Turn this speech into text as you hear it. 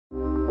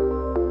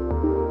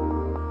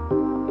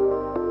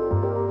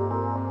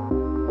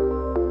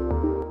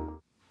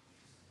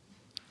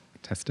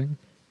Testing.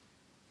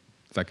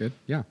 Is that good?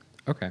 Yeah.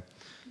 Okay.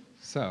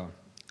 So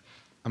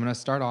I'm going to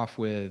start off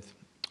with,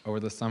 over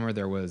the summer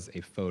there was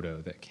a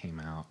photo that came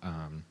out.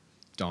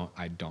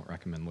 I don't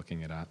recommend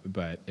looking it up,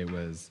 but it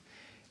was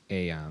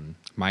a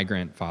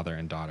migrant father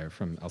and daughter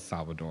from El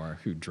Salvador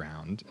who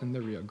drowned in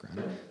the Rio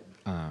Grande.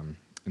 And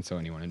so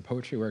anyone in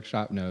Poetry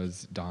Workshop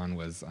knows Dawn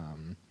was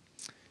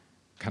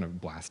kind of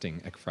blasting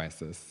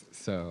ekphrasis.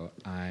 So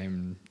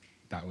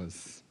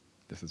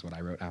this is what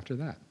I wrote after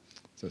that.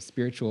 So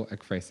spiritual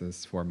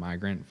ekphrasis for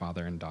migrant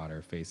father and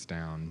daughter face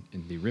down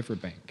in the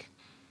riverbank.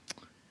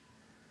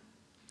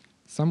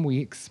 Some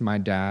weeks my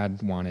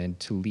dad wanted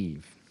to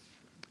leave,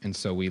 and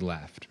so we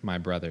left. My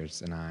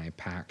brothers and I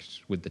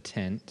packed with the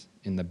tent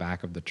in the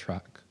back of the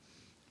truck,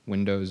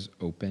 windows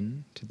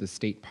open to the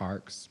state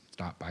parks,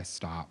 stop by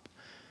stop,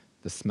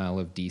 the smell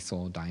of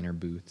diesel diner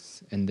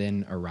booths, and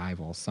then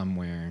arrival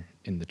somewhere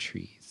in the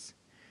trees.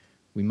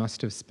 We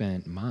must have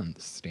spent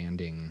months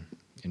standing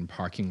in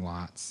parking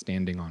lots,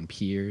 standing on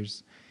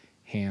piers,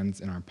 hands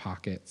in our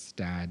pockets,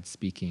 Dad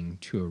speaking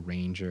to a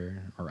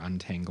ranger or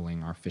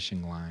untangling our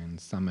fishing line,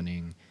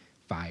 summoning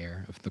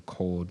fire of the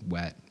cold,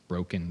 wet,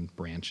 broken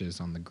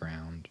branches on the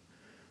ground.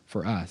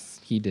 For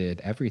us, he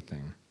did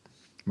everything.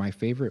 My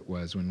favorite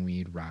was when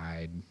we'd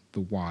ride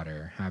the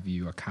water, have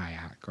you a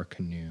kayak or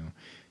canoe.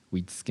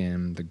 We'd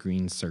skim the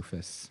green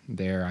surface.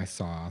 There I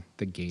saw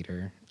the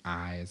gator,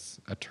 eyes,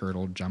 a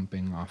turtle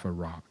jumping off a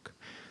rock.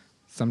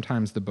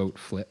 Sometimes the boat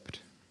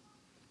flipped.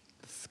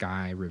 The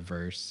sky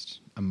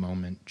reversed, a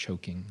moment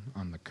choking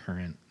on the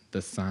current,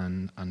 the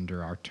sun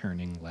under our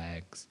turning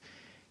legs,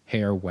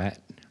 hair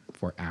wet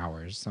for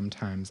hours.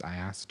 Sometimes I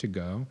asked to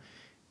go,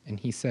 and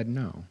he said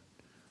no,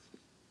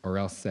 or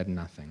else said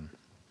nothing.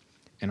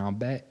 And I'll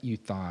bet you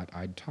thought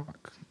I'd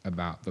talk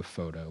about the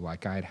photo,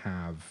 like I'd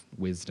have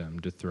wisdom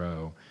to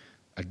throw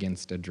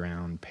against a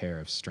drowned pair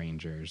of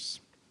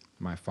strangers.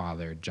 My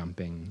father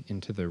jumping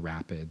into the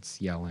rapids,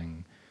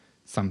 yelling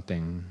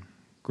something,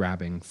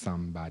 grabbing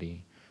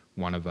somebody,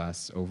 one of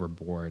us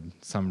overboard,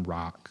 some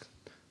rock,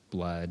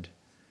 blood,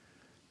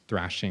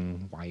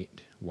 thrashing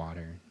white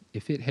water.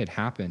 If it had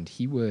happened,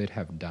 he would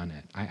have done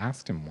it. I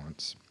asked him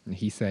once, and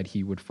he said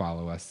he would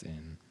follow us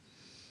in.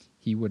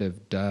 He would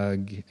have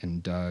dug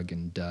and dug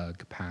and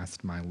dug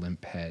past my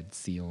limp head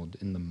sealed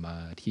in the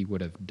mud. He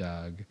would have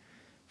dug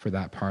for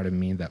that part of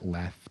me that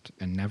left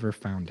and never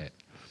found it.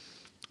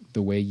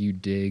 The way you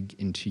dig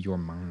into your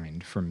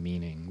mind for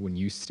meaning when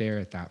you stare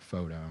at that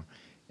photo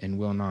and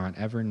will not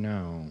ever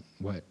know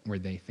what were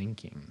they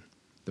thinking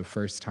the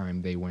first time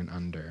they went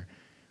under,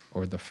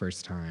 or the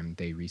first time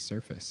they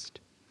resurfaced,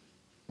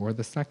 or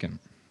the second,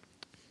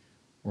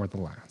 or the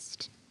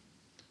last.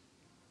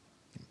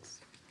 Thanks.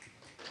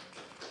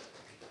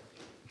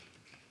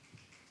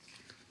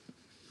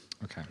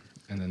 Okay,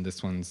 and then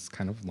this one's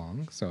kind of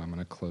long, so I'm going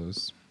to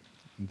close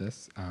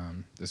this.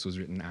 This was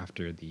written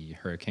after the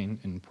hurricane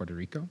in Puerto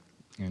Rico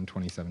in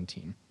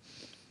 2017.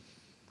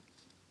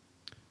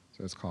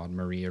 So it's called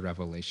Maria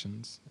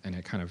Revelations, and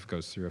it kind of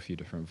goes through a few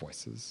different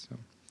voices. So,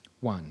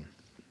 1,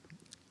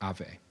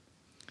 Ave.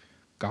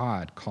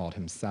 God called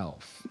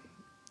himself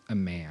a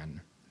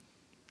man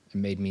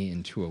and made me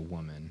into a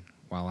woman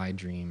while I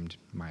dreamed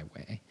my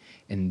way.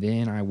 And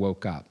then I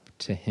woke up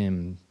to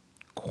him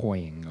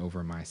coying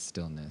over my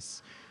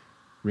stillness,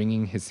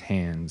 wringing his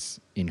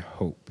hands in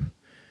hope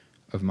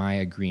of my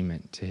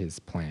agreement to his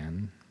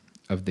plan,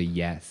 of the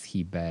yes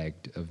he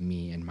begged of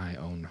me in my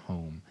own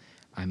home.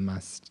 I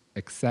must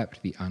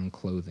accept the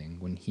unclothing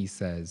when he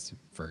says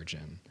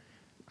virgin.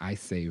 I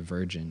say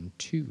virgin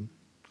too,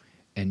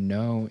 and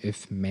know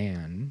if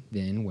man,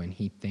 then when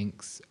he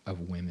thinks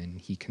of women,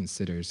 he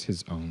considers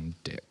his own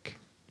dick.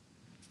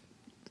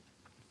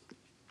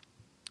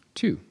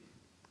 2,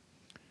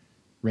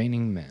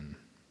 raining men.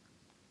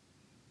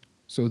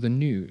 So the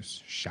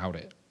news, shout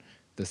it.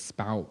 The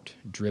spout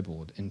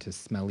dribbled into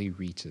smelly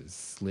reaches,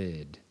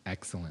 slid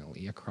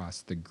excellently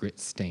across the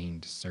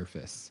grit-stained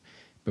surface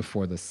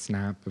before the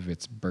snap of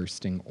its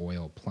bursting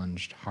oil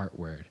plunged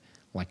heartward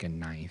like a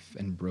knife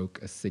and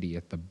broke a city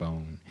at the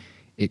bone.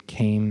 It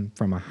came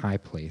from a high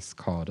place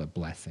called a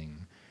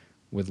blessing,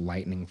 with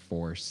lightning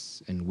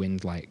force and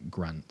wind-like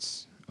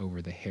grunts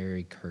over the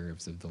hairy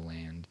curves of the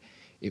land.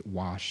 It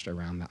washed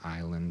around the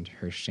island,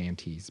 her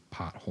shanties,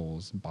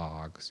 potholes,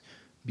 bogs,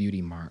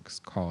 beauty marks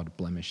called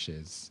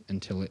blemishes,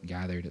 until it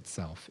gathered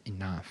itself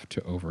enough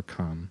to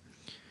overcome.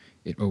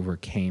 It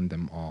overcame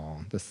them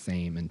all, the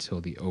same until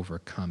the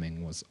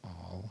overcoming was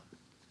all.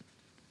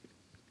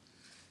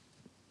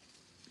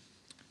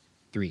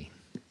 3,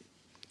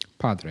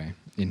 Padre,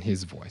 in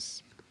his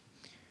voice.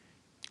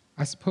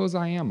 I suppose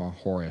I am a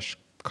whorish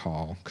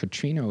call.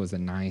 Katrina was a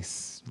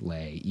nice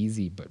lay,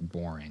 easy but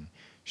boring.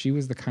 She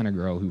was the kind of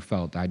girl who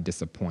felt I'd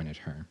disappointed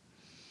her.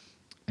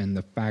 And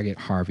the faggot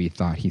Harvey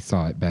thought he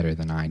saw it better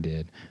than I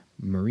did.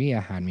 Maria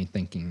had me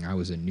thinking I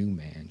was a new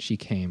man. She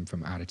came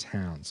from out of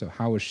town, so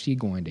how was she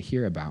going to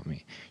hear about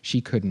me?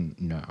 She couldn't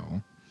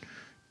know.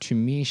 To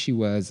me, she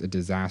was a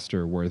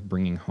disaster worth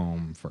bringing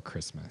home for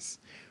Christmas.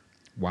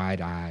 Wide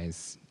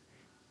eyes,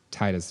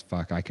 tight as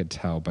fuck, I could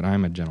tell, but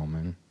I'm a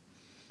gentleman.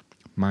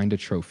 Mind a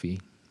trophy,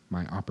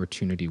 my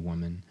opportunity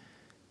woman.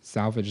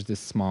 Salvage this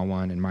small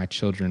one, and my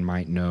children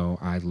might know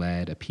I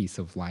led a piece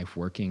of life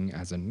working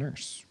as a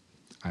nurse.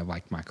 I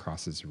like my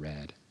crosses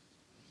red.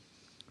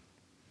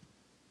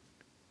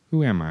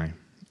 Who am I?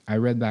 I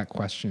read that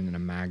question in a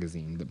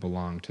magazine that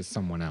belonged to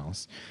someone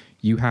else.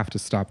 You have to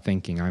stop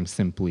thinking I'm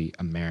simply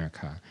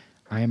America.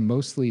 I am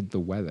mostly the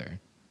weather.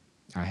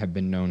 I have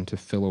been known to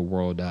fill a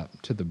world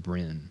up to the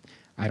brim.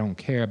 I don't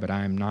care, but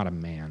I am not a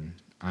man.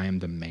 I am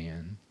the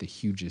man, the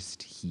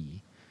hugest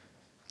he.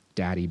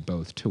 Daddy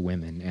both to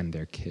women and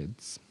their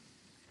kids.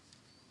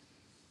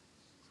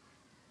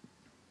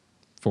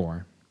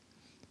 4.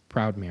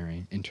 Proud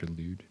Mary,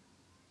 interlude.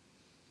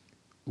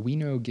 We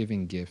know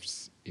giving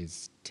gifts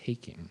is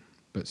taking,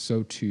 but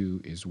so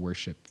too is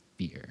worship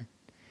fear.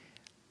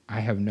 I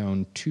have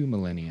known 2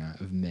 millennia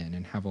of men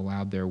and have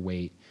allowed their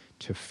weight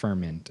to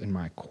ferment in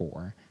my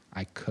core.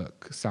 I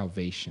cook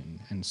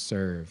salvation and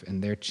serve,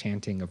 and their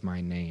chanting of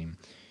my name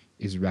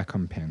is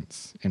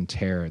recompense and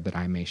terror that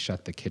I may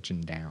shut the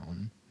kitchen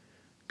down.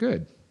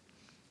 Good.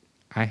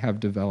 I have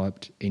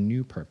developed a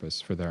new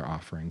purpose for their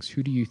offerings.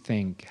 Who do you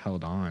think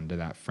held on to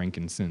that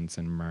frankincense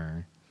and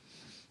myrrh?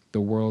 The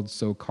world's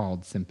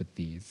so-called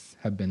sympathies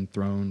have been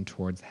thrown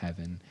towards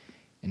heaven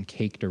and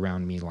caked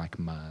around me like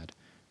mud.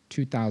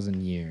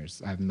 2,000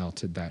 years I've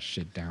melted that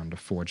shit down to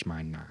forge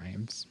my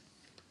knives.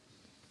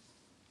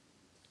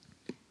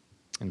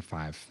 And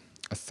 5,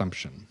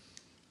 assumption.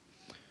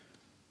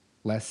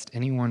 Lest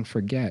anyone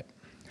forget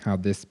how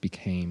this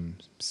became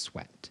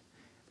sweat,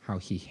 how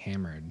he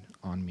hammered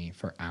on me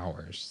for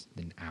hours,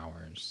 then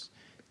hours.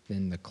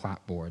 Then the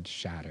clapboard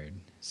shattered,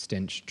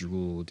 stench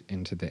drooled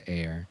into the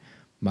air,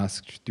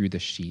 musked through the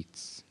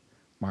sheets,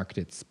 marked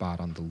its spot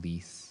on the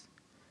lease.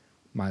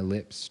 My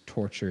lips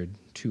tortured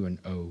to an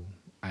O,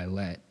 I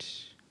let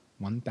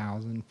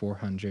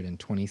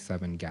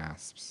 1,427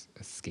 gasps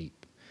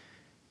escape,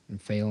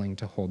 and failing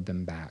to hold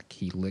them back,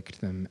 he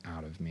licked them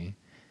out of me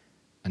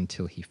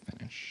until he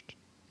finished.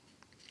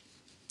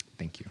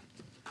 Thank you.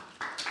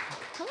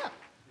 Hello.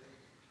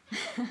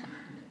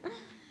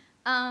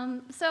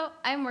 So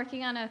I'm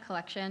working on a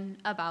collection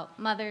about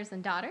mothers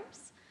and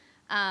daughters.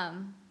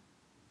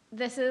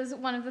 This is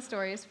one of the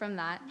stories from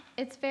that.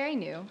 It's very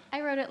new.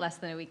 I wrote it less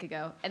than a week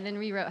ago and then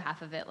rewrote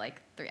half of it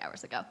like 3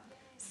 hours ago.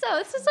 So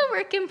this is a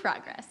work in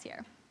progress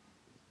here.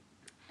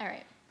 All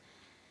right.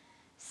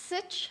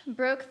 Sitch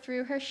broke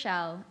through her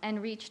shell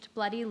and reached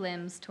bloody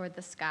limbs toward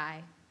the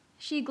sky.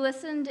 She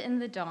glistened in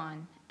the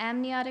dawn,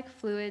 amniotic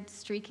fluid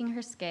streaking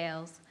her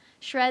scales,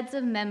 shreds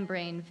of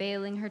membrane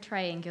veiling her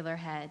triangular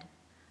head.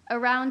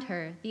 Around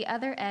her, the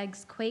other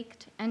eggs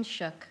quaked and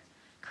shook,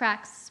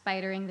 cracks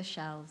spidering the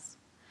shells.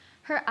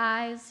 Her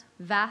eyes,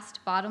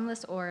 vast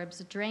bottomless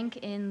orbs, drank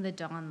in the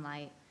dawn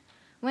light.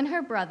 When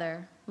her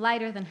brother,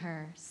 lighter than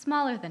her,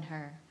 smaller than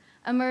her,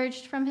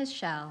 emerged from his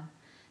shell,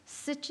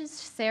 Sitch's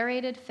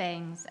serrated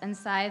fangs and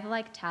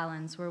scythe-like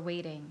talons were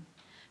waiting.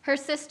 Her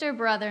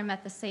sister-brother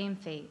met the same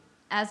fate,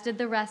 as did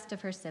the rest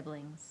of her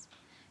siblings.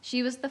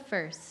 She was the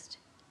first.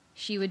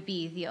 She would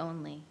be the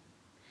only.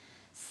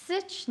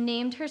 Sitch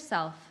named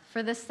herself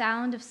for the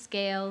sound of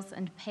scales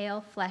and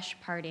pale flesh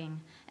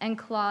parting and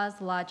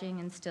claws lodging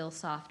in still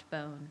soft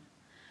bone.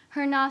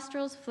 Her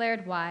nostrils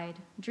flared wide,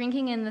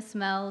 drinking in the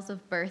smells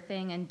of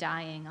birthing and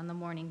dying on the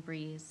morning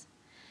breeze.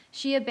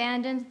 She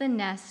abandoned the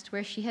nest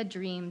where she had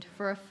dreamed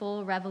for a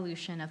full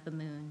revolution of the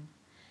moon.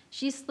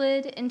 She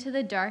slid into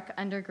the dark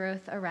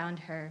undergrowth around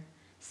her,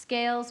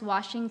 scales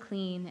washing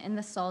clean in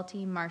the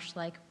salty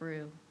marsh-like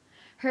brew.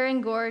 Her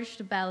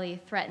engorged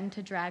belly threatened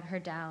to drag her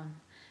down,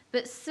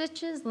 but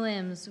Sitch's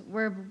limbs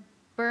were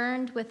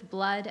burned with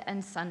blood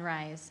and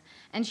sunrise,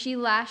 and she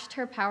lashed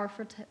her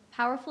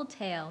powerful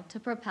tail to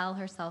propel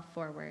herself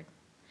forward.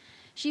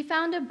 She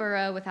found a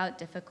burrow without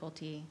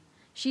difficulty.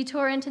 She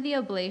tore into the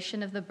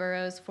oblation of the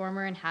burrow's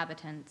former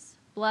inhabitants,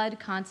 blood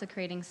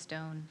consecrating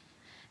stone.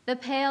 The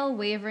pale,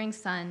 wavering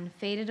sun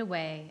faded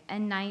away,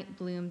 and night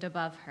bloomed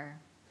above her.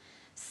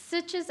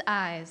 Sitch's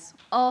eyes,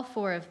 all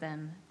 4 of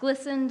them,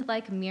 glistened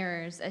like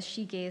mirrors as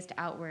she gazed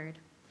outward.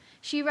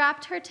 She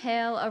wrapped her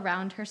tail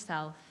around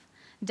herself,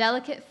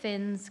 delicate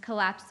fins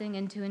collapsing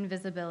into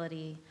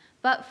invisibility,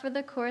 but for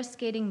the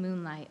coruscating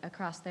moonlight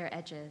across their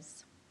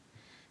edges.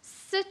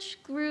 Sitch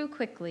grew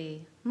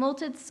quickly,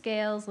 molted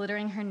scales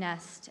littering her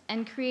nest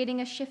and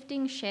creating a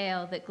shifting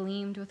shale that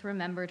gleamed with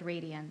remembered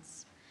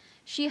radiance.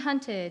 She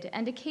hunted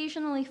and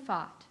occasionally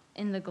fought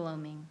in the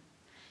gloaming.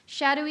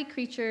 Shadowy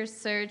creatures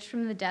surged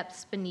from the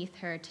depths beneath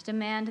her to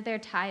demand their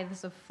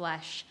tithes of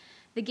flesh,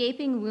 the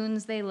gaping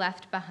wounds they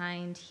left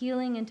behind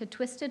healing into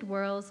twisted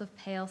whirls of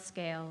pale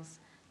scales,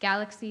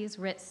 galaxies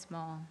writ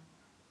small.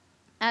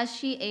 As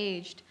she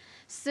aged,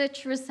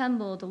 Sitch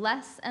resembled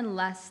less and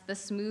less the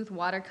smooth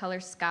watercolor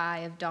sky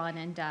of dawn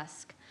and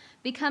dusk,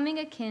 becoming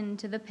akin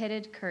to the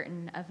pitted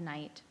curtain of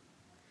night.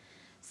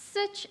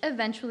 Sitch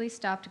eventually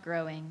stopped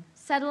growing,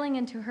 settling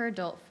into her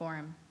adult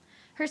form.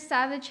 Her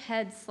savage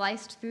head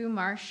sliced through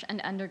marsh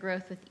and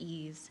undergrowth with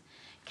ease,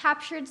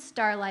 captured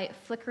starlight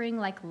flickering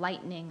like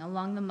lightning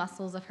along the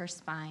muscles of her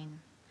spine.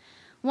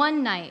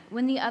 One night,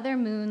 when the other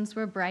moons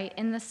were bright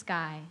in the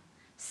sky,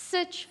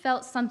 Sitch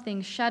felt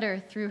something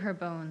shudder through her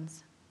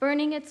bones,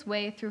 burning its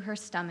way through her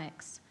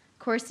stomachs,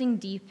 coursing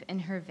deep in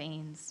her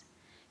veins.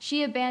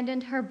 She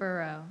abandoned her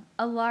burrow,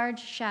 a large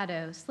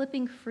shadow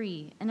slipping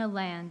free in a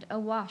land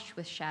awash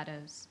with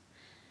shadows.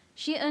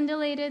 She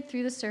undulated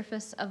through the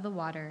surface of the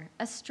water,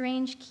 a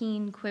strange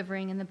keen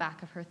quivering in the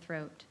back of her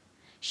throat.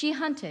 She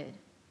hunted,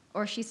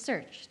 or she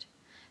searched.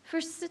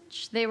 For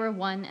Sitch, they were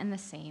one and the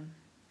same.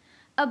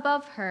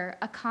 Above her,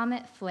 a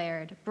comet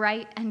flared,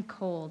 bright and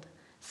cold,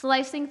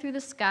 slicing through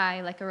the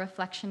sky like a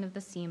reflection of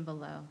the scene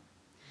below.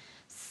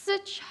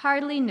 Sitch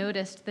hardly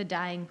noticed the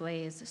dying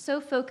blaze,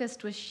 so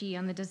focused was she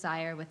on the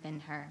desire within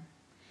her.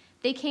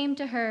 They came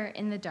to her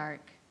in the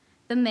dark,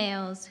 the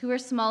males, who were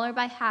smaller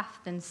by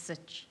half than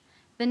Sitch,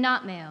 the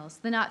not males,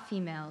 the not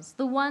females,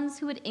 the ones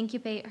who would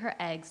incubate her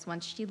eggs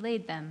once she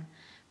laid them,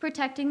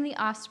 protecting the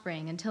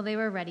offspring until they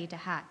were ready to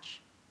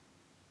hatch.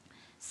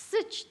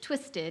 Sitch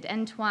twisted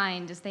and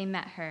twined as they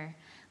met her,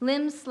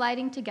 limbs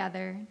sliding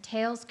together,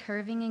 tails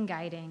curving and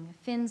guiding,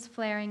 fins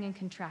flaring and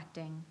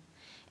contracting.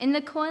 In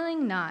the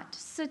coiling knot,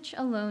 Sitch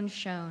alone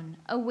shone,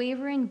 a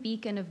wavering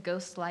beacon of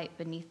ghost light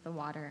beneath the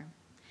water.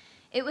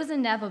 It was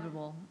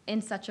inevitable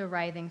in such a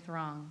writhing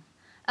throng.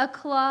 A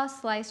claw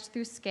sliced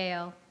through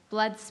scale,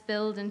 blood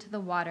spilled into the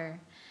water,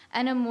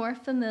 and a more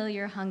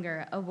familiar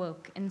hunger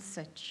awoke in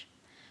Sitch.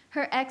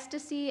 Her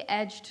ecstasy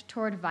edged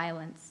toward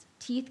violence,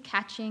 teeth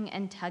catching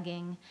and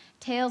tugging,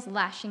 tails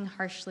lashing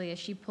harshly as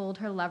she pulled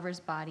her lovers'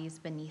 bodies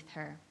beneath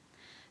her.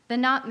 The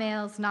not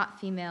males, not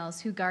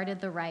females who guarded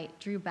the right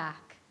drew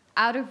back,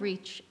 out of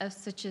reach of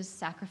Sitch's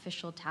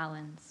sacrificial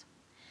talons.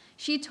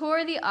 She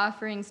tore the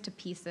offerings to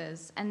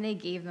pieces, and they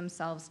gave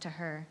themselves to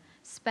her,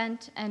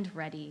 spent and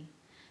ready.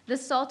 The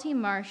salty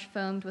marsh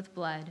foamed with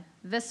blood,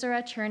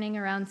 viscera churning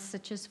around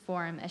Sitch's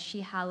form as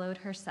she hallowed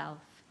herself.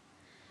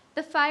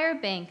 The fire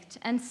banked,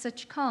 and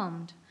Sitch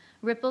calmed,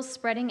 ripples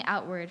spreading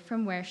outward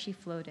from where she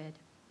floated.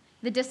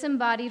 The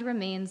disembodied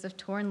remains of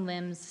torn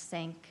limbs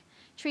sank,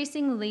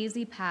 tracing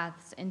lazy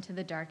paths into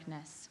the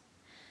darkness.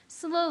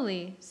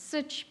 Slowly,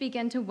 Sitch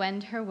began to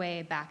wend her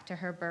way back to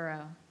her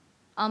burrow.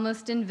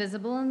 Almost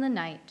invisible in the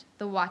night,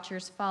 the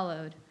watchers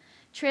followed,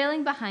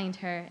 trailing behind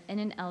her in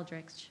an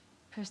eldritch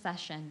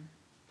procession.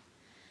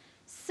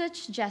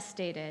 Sitch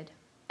gestated.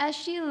 As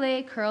she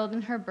lay curled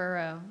in her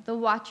burrow, the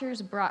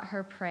watchers brought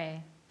her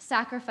prey,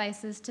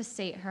 sacrifices to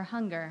sate her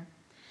hunger.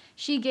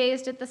 She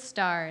gazed at the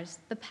stars,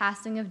 the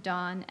passing of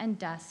dawn and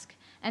dusk,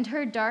 and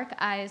her dark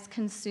eyes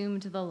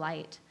consumed the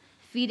light,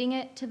 feeding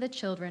it to the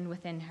children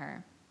within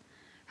her.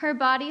 Her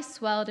body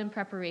swelled in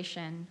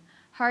preparation,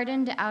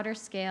 hardened outer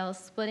scales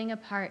splitting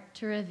apart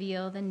to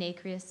reveal the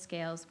nacreous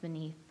scales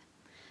beneath.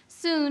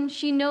 Soon,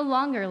 she no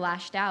longer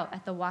lashed out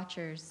at the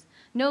watchers,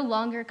 no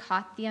longer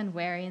caught the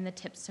unwary in the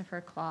tips of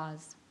her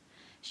claws.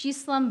 She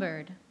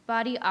slumbered,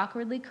 body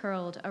awkwardly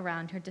curled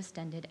around her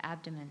distended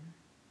abdomen.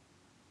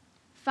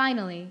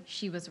 Finally,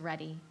 she was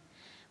ready.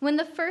 When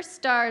the first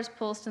stars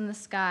pulsed in the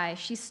sky,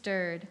 she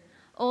stirred,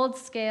 old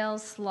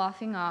scales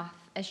sloughing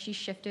off as she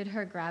shifted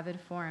her gravid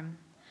form.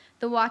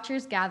 The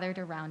watchers gathered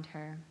around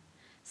her.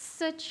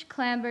 Sitch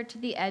clambered to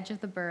the edge of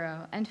the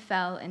burrow and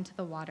fell into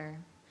the water.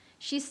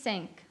 She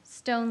sank,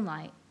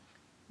 stone-like,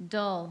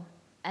 dull,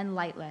 and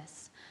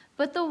lightless,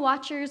 but the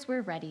watchers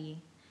were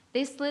ready.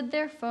 They slid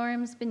their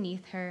forms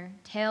beneath her,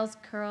 tails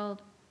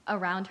curled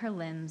around her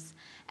limbs,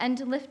 and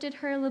lifted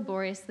her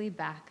laboriously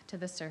back to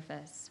the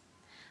surface.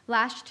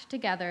 Lashed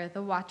together,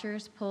 the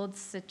watchers pulled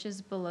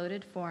Sitch's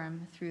bloated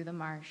form through the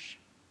marsh.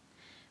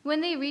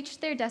 When they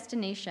reached their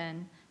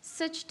destination,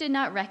 Sitch did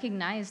not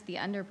recognize the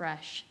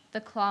underbrush,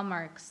 the claw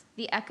marks,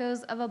 the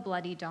echoes of a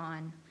bloody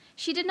dawn.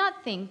 She did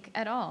not think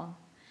at all.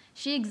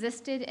 She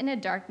existed in a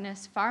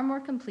darkness far more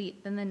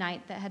complete than the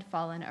night that had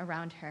fallen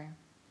around her.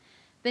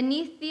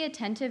 Beneath the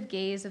attentive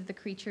gaze of the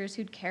creatures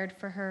who'd cared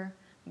for her,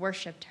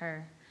 worshipped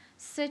her,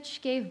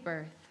 Sitch gave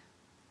birth.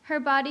 Her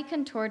body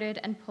contorted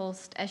and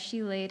pulsed as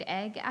she laid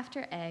egg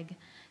after egg,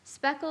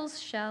 speckled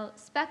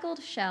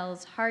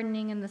shells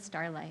hardening in the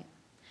starlight.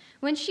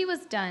 When she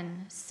was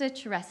done,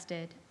 Sitch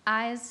rested,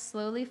 eyes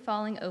slowly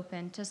falling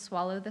open to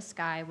swallow the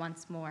sky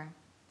once more.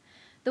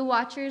 The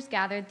watchers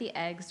gathered the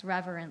eggs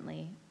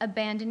reverently,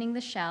 abandoning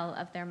the shell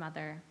of their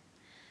mother.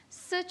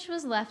 Sitch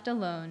was left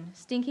alone,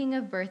 stinking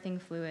of birthing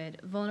fluid,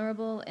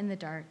 vulnerable in the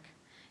dark.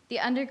 The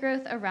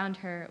undergrowth around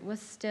her was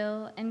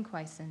still and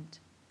quiescent.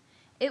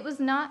 It was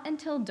not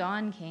until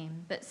dawn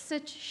came that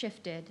Sitch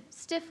shifted,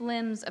 stiff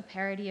limbs a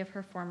parody of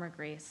her former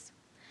grace.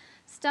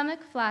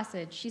 Stomach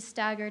flaccid, she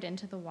staggered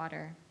into the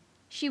water.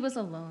 She was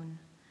alone.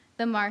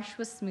 The marsh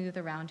was smooth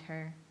around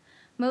her.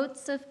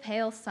 Motes of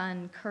pale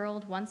sun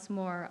curled once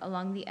more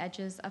along the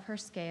edges of her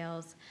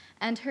scales,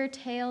 and her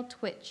tail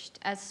twitched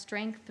as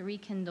strength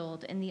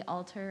rekindled in the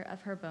altar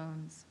of her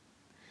bones.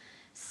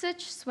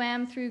 Sitch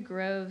swam through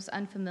groves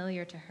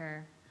unfamiliar to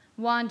her,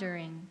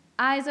 wandering,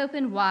 eyes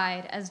open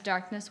wide as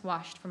darkness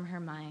washed from her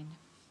mind.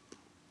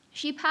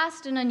 She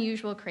passed an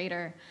unusual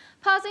crater,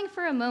 pausing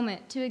for a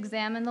moment to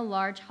examine the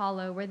large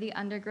hollow where the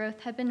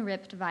undergrowth had been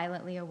ripped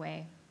violently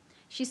away.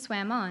 She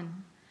swam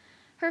on,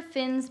 Her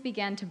fins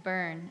began to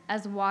burn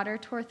as water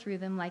tore through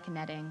them like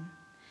netting.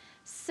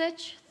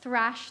 Sitch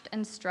thrashed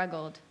and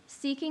struggled,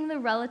 seeking the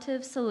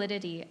relative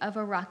solidity of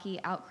a rocky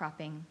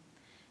outcropping.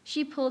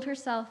 She pulled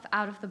herself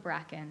out of the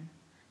bracken.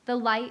 The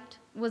light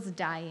was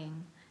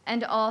dying,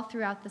 and all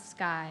throughout the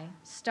sky,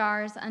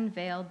 stars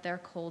unveiled their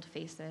cold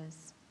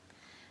faces.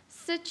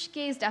 Sitch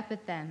gazed up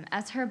at them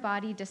as her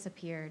body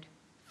disappeared,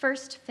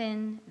 first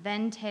fin,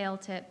 then tail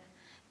tip,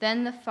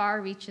 then the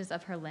far reaches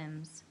of her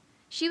limbs.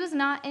 She was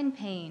not in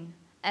pain,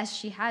 as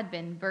she had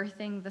been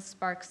birthing the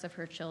sparks of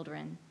her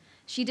children.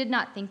 She did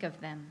not think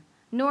of them,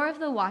 nor of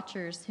the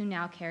watchers who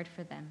now cared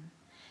for them.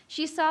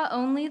 She saw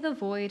only the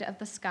void of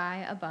the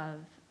sky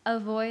above, a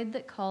void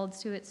that called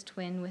to its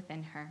twin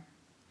within her.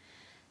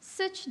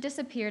 Sitch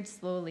disappeared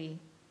slowly,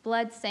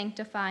 blood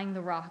sanctifying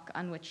the rock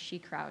on which she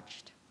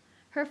crouched.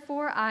 Her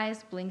 4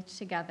 eyes blinked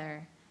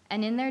together,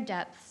 and in their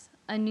depths,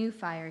 a new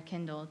fire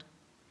kindled.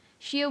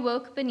 She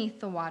awoke beneath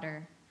the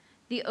water.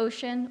 The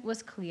ocean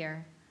was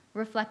clear,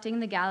 reflecting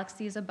the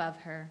galaxies above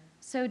her,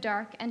 so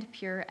dark and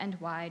pure and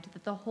wide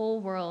that the whole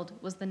world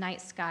was the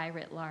night sky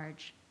writ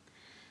large.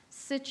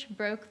 Sitch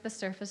broke the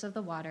surface of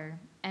the water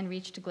and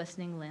reached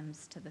glistening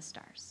limbs to the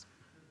stars.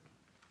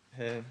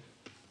 Hey.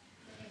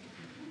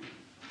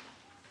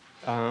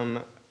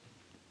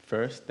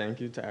 First, thank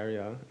you to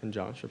Ariel and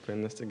Josh for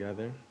putting this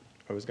together.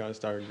 I always got to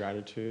start with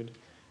gratitude.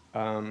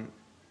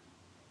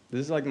 This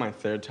is like my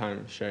 3rd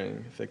time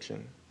sharing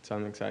fiction, so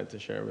I'm excited to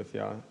share it with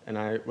y'all.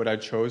 And what I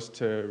chose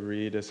to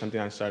read is something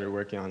I started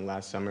working on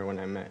last summer when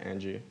I met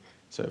Angie,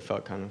 so it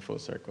felt kind of full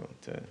circle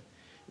to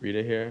read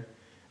it here.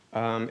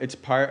 It's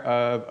part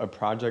of a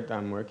project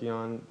I'm working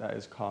on that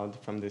is called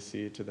From the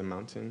Sea to the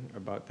Mountain,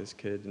 about this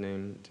kid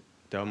named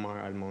Delmar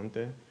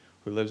Almonte,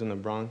 who lives in the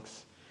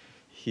Bronx.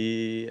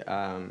 He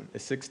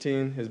is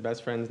 16. His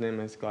best friend's name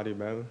is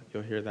Claribel.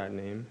 You'll hear that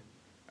name.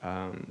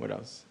 What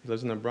else? He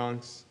lives in the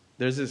Bronx.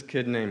 There's this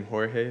kid named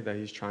Jorge that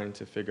he's trying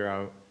to figure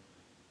out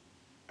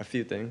a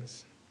few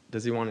things.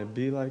 Does he want to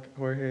be like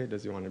Jorge?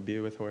 Does he want to be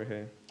with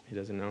Jorge? He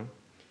doesn't know.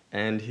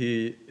 And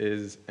he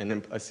is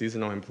a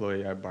seasonal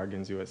employee at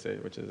Bargains USA,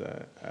 which is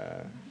a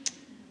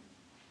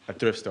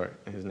thrift store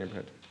in his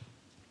neighborhood.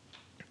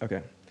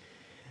 Okay.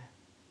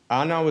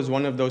 Anna was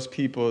one of those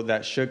people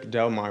that shook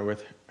Delmar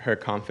with her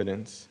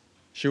confidence.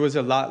 She was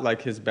a lot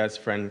like his best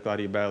friend,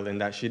 Claribel, in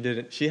that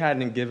she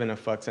hadn't given a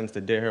fuck since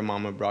the day her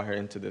mama brought her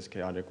into this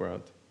chaotic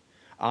world.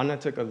 Anna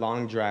took a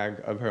long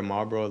drag of her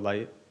Marlboro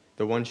Light,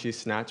 the one she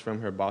snatched from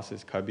her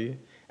boss's cubby,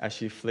 as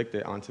she flicked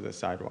it onto the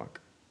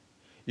sidewalk.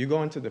 "You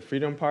going to the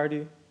Freedom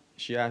Party?"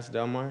 she asked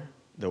Delmar.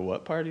 "The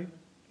what party?"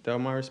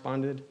 Delmar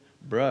responded.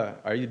 "Bruh,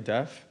 are you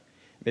deaf?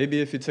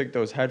 Maybe if you took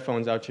those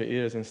headphones out your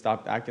ears and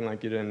stopped acting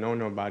like you didn't know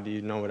nobody,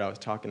 you'd know what I was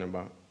talking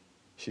about."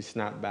 She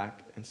snapped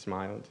back and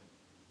smiled.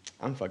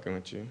 "I'm fucking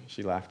with you."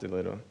 She laughed a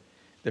little.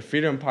 "The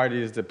Freedom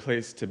Party is the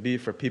place to be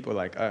for people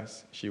like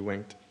us," she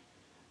winked.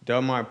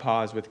 Delmar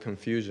paused with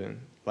confusion.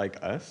 "Like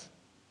us?"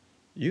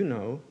 "You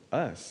know,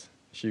 us,"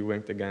 she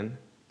winked again.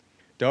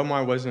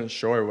 Delmar wasn't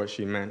sure what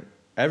she meant.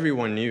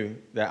 Everyone knew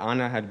that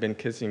Anna had been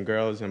kissing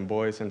girls and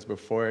boys since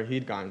before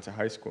he'd gotten to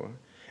high school.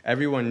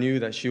 Everyone knew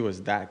that she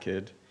was that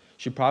kid.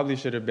 She probably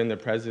should have been the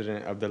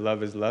president of the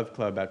Love is Love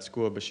Club at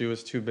school, but she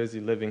was too busy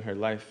living her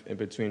life in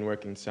between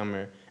working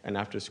summer and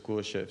after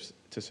school shifts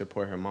to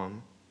support her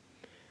mom.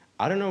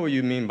 "I don't know what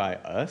you mean by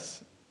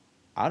us.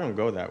 I don't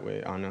go that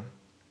way, Anna."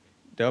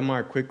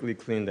 Delmar quickly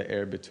cleaned the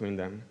air between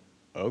them.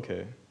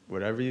 "Okay,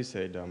 whatever you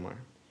say, Delmar.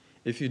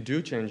 If you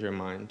do change your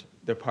mind,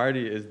 the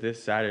party is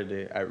this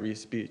Saturday at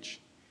Reese Beach.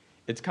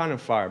 It's kind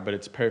of far, but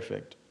it's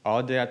perfect.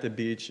 All day at the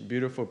beach,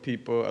 beautiful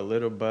people, a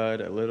little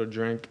bud, a little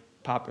drink,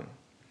 popping."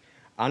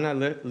 Anna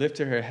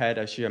lifted her head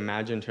as she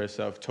imagined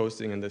herself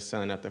toasting in the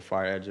sun at the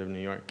far edge of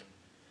New York.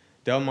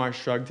 Delmar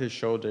shrugged his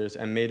shoulders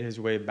and made his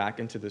way back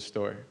into the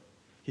store.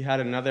 He had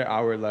another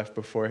hour left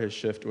before his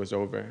shift was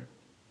over.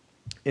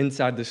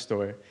 Inside the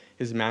store,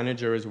 his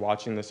manager was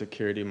watching the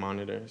security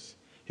monitors.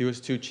 He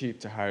was too cheap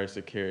to hire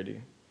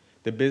security.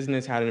 The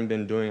business hadn't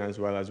been doing as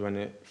well as when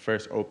it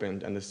first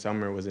opened, and the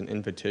summer was an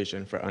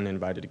invitation for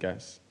uninvited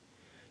guests.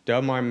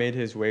 Delmar made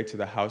his way to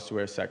the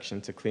houseware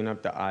section to clean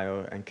up the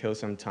aisle and kill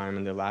some time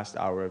in the last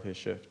hour of his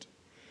shift.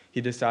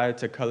 He decided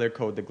to color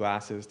code the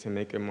glasses to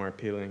make it more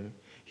appealing.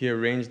 He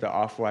arranged the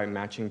off-white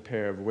matching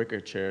pair of wicker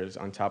chairs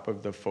on top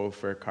of the faux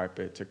fur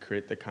carpet to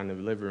create the kind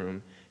of living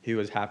room he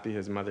was happy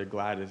his mother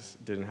Gladys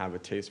didn't have a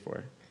taste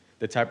for,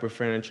 the type of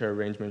furniture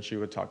arrangement she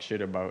would talk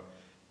shit about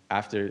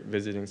after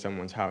visiting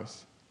someone's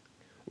house.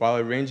 While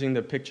arranging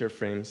the picture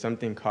frame,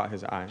 something caught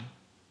his eye.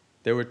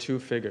 There were 2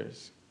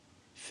 figures,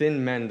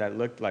 thin men that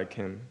looked like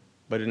him,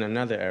 but in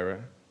another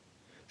era.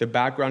 The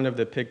background of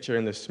the picture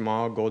in the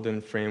small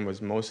golden frame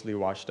was mostly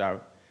washed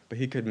out, but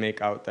he could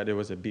make out that it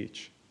was a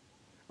beach,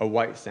 a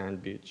white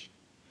sand beach.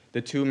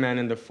 The 2 men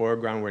in the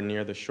foreground were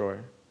near the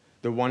shore.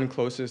 The one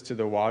closest to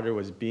the water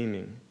was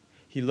beaming.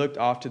 He looked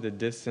off to the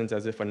distance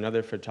as if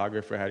another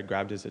photographer had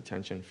grabbed his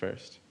attention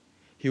first.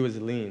 He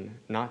was lean,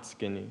 not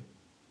skinny,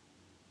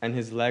 and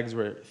his legs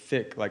were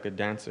thick like a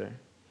dancer.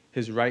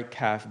 His right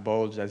calf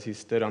bulged as he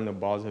stood on the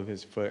balls of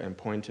his foot and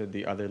pointed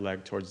the other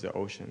leg towards the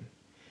ocean.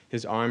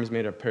 His arms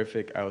made a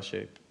perfect L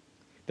shape.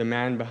 The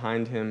man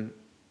behind him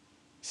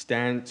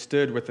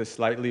stood with a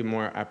slightly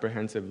more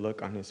apprehensive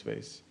look on his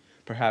face,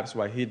 perhaps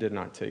why he did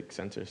not take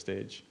center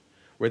stage.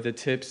 Where the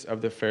tips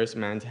of the first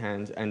man's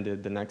hands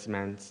ended, the next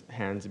man's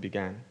hands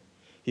began.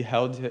 He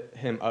held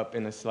him up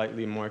in a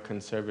slightly more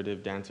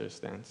conservative dancer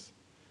stance.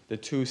 The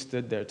two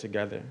stood there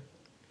together,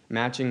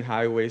 matching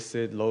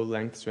high-waisted,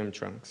 low-length swim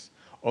trunks,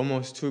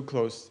 almost too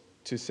close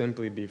to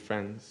simply be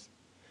friends.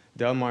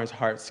 Delmar's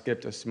heart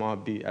skipped a small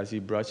beat as he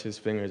brushed his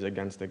fingers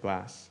against the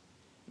glass.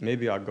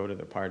 Maybe I'll go to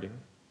the party.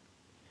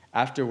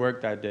 After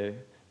work that day,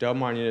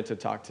 Delmar needed to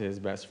talk to his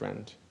best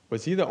friend.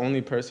 Was he the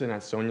only person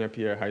at Sonia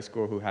Pierre High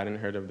School who hadn't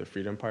heard of the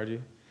Freedom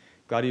Party?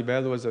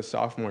 Claribel was a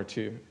sophomore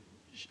too,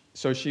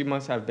 so she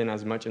must have been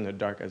as much in the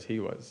dark as he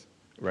was,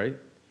 right?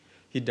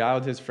 He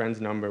dialed his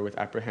friend's number with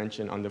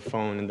apprehension on the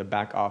phone in the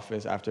back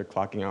office after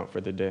clocking out for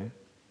the day.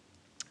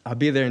 I'll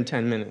be there in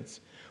 10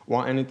 minutes.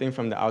 Want anything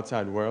from the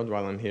outside world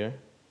while I'm here?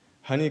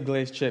 Honey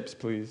glazed chips,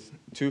 please.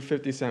 2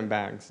 50-cent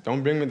bags.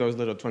 Don't bring me those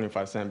little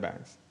 25-cent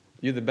bags.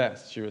 You the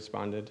best, she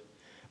responded.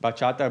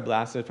 Bachata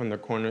blasted from the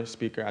corner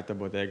speaker at the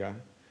bodega.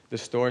 The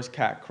store's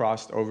cat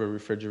crossed over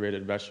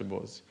refrigerated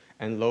vegetables,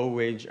 and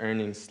low-wage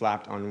earnings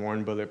slapped on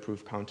worn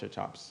bulletproof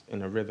countertops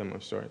in a rhythm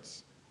of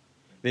sorts.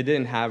 They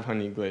didn't have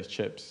honey glazed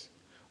chips.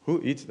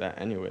 Who eats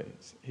that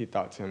anyways, he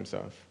thought to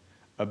himself.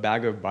 A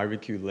bag of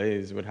barbecue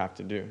Lay's would have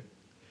to do.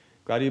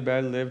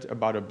 Claribel lived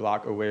about a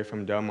block away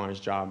from Delmar's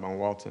job on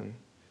Walton.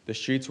 The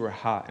streets were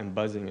hot and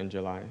buzzing in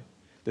July.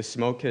 The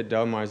smoke hit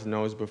Delmar's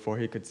nose before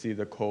he could see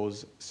the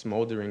coals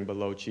smoldering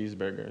below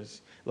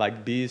cheeseburgers.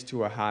 Like bees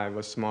to a hive,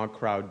 a small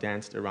crowd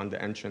danced around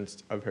the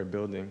entrance of her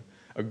building.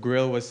 A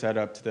grill was set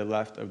up to the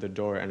left of the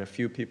door, and a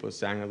few people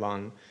sang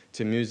along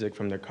to music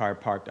from the car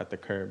parked at the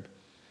curb.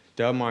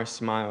 Delmar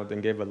smiled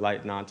and gave a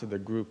light nod to the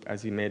group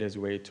as he made his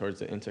way towards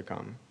the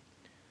intercom.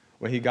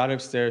 When he got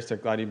upstairs to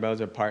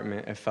Claribel's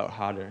apartment, it felt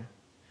hotter.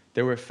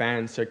 There were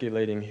fans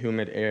circulating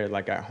humid air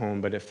like at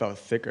home, but it felt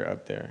thicker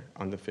up there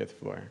on the 5th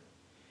floor.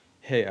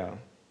 Hey, Elle,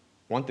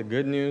 want the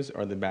good news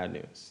or the bad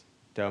news?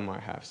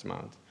 Delmar half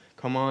smiled.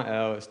 Come on,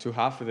 Elle, it's too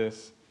hot for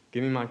this.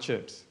 Give me my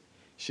chips.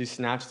 She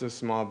snatched the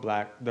small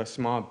black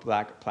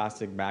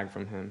plastic bag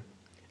from him.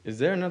 Is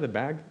there another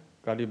bag?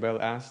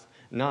 Claribel asked.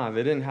 Nah,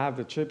 they didn't have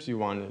the chips you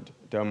wanted,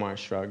 Delmar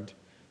shrugged.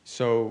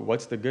 So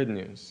what's the good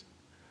news?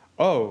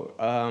 Oh,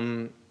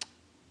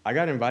 I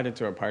got invited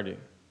to a party.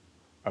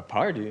 A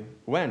party?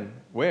 When?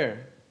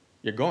 Where?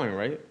 You're going,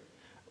 right?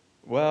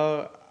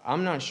 Well,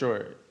 I'm not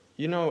sure.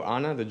 You know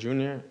Anna, the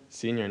junior?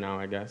 Senior now,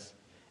 I guess.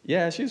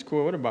 Yeah, she's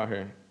cool. What about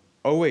her?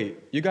 Oh, wait,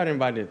 you got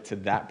invited to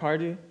that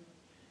party?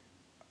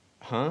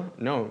 Huh?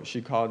 No,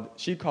 she called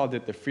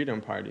it the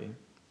Freedom Party.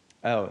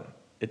 Elle,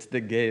 it's the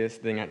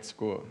gayest thing at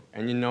school.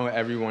 And you know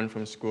everyone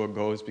from school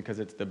goes because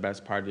it's the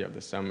best party of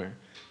the summer.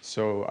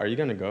 So are you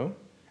going to go?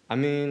 I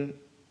mean,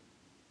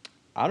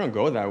 I don't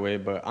go that way,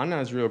 but Anna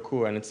is real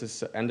cool, and it's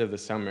the end of the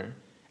summer.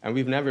 And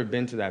we've never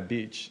been to that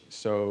beach,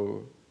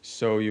 so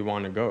you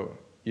want to go.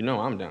 You know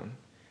I'm down.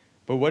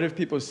 But what if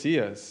people see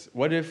us?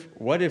 What if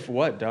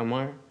what,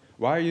 Delmar?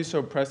 Why are you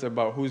so pressed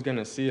about who's going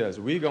to see us?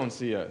 We gonna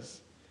see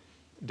us.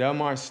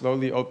 Delmar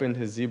slowly opened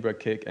his zebra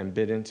cake and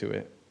bit into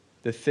it.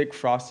 The thick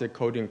frosted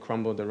coating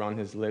crumbled around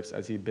his lips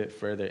as he bit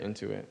further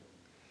into it.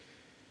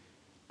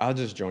 I'll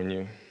just join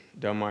you,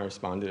 Delmar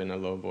responded in a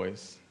low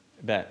voice.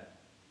 Bet,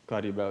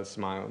 Claribel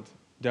smiled.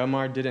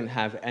 Delmar didn't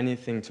have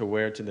anything to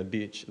wear to the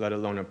beach, let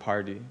alone a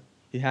party.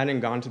 He hadn't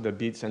gone to the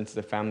beach since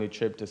the family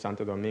trip to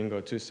Santo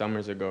Domingo 2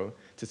 summers ago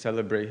to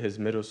celebrate his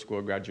middle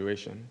school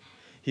graduation.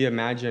 He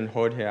imagined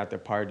Jorge at the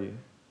party.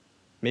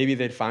 Maybe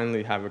they'd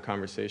finally have a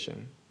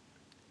conversation.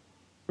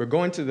 We're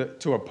going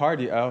to a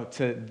party, Elle,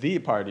 to the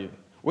party.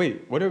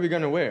 Wait, what are we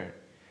gonna wear?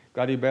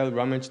 Claribel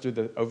rummaged through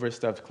the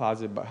overstuffed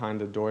closet behind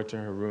the door to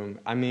her room.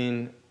 I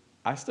mean,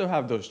 I still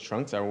have those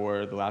trunks I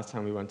wore the last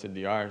time we went to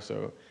DR,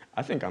 so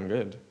I think I'm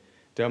good.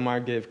 Delmar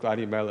gave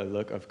Claribel a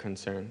look of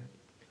concern.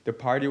 The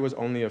party was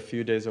only a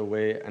few days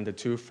away, and the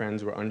two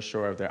friends were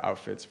unsure of their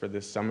outfits for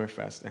this summer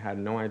fest and had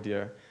no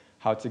idea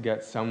how to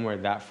get somewhere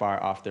that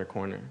far off their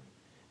corner.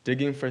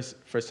 Digging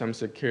for some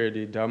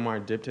security, Delmar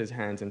dipped his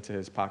hands into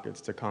his pockets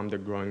to calm the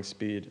growing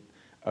speed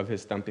of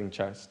his thumping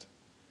chest.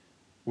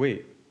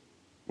 Wait,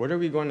 what are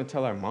we going to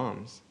tell our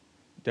moms?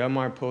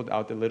 Delmar pulled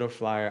out the little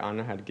flyer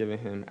Anna had given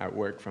him at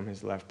work from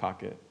his left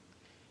pocket.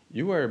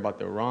 You worry about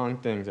the wrong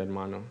things,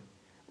 hermano.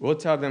 We'll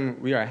tell them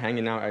we are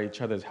hanging out at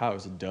each other's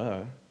house,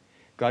 duh.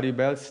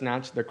 Claribel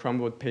snatched the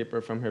crumbled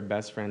paper from her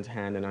best friend's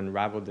hand and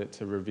unraveled it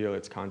to reveal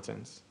its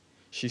contents.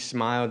 She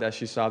smiled as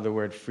she saw the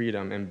word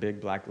freedom in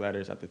big black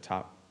letters at the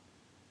top.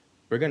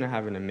 We're gonna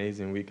have an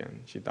amazing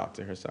weekend, she thought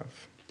to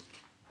herself.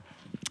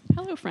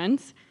 Hello,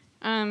 friends.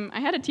 I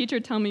had a teacher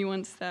tell me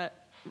once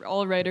that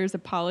all writers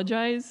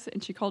apologize,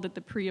 and she called it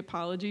the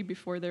pre-apology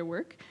before their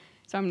work.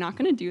 So I'm not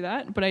gonna do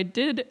that, but I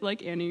did,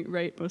 like Annie,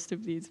 write most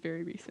of these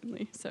very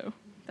recently. So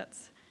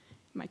that's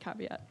my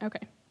caveat.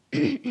 Okay.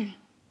 Okay,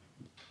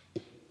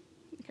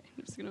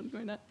 I'm just gonna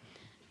ignore that.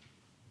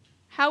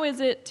 How is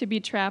it to be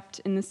trapped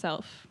in the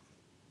self?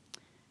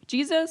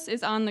 Jesus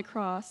is on the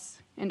cross,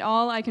 and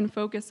all I can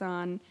focus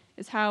on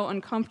is how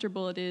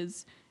uncomfortable it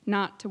is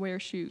not to wear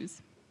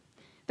shoes.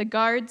 The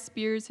guard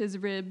spears his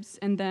ribs,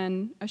 and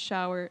then a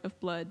shower of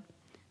blood.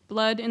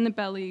 Blood in the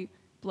belly,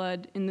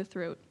 blood in the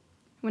throat.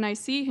 When I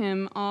see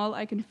him, all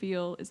I can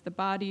feel is the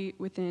body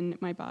within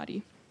my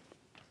body.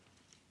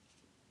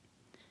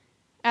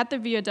 At the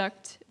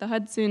viaduct, the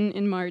Hudson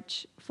in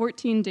March,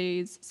 14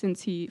 days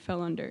since he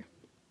fell under.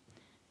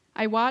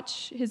 I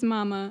watch his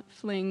mama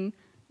fling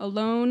a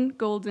lone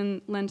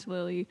golden lent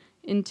lily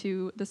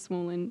into the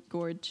swollen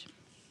gorge.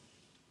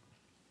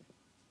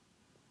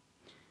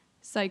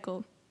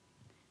 Cycle.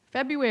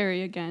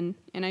 February again,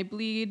 and I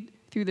bleed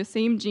through the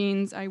same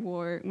jeans I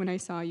wore when I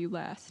saw you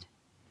last.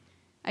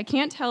 I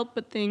can't help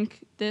but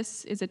think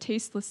this is a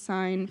tasteless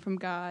sign from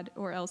God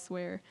or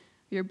elsewhere,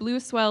 your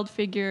blue-swelled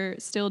figure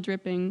still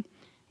dripping,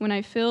 when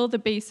I fill the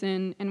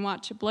basin and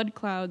watch blood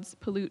clouds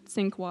pollute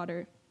sink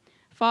water,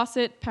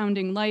 faucet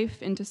pounding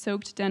life into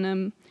soaked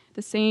denim,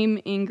 the same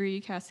angry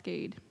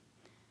cascade.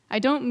 I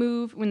don't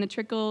move when the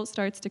trickle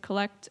starts to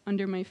collect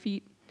under my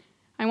feet.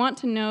 I want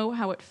to know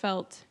how it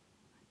felt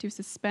to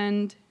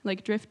suspend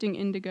like drifting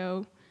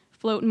indigo,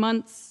 float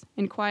months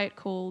in quiet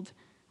cold,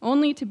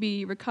 only to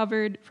be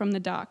recovered from the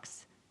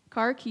docks,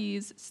 car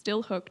keys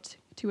still hooked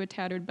to a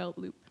tattered belt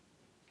loop.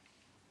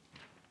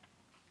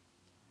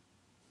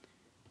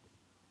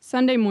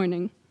 Sunday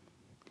morning.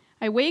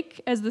 I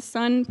wake as the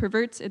sun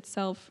perverts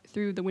itself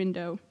through the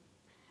window.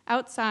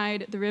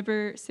 Outside, the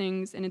river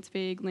sings in its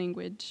vague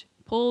language,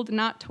 pulled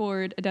not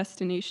toward a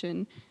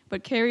destination,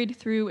 but carried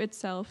through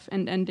itself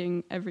and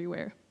ending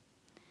everywhere.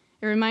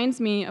 It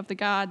reminds me of the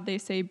God they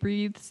say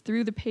breathes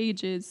through the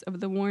pages of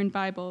the worn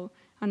Bible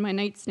on my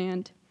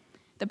nightstand,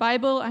 the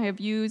Bible I have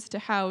used to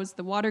house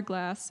the water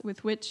glass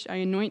with which I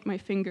anoint my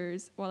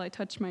fingers while I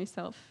touch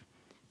myself.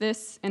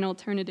 This an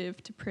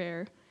alternative to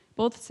prayer,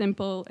 both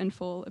simple and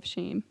full of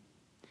shame.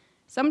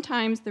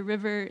 Sometimes the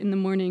river in the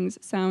mornings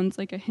sounds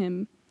like a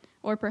hymn,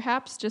 or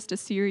perhaps just a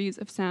series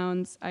of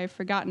sounds I have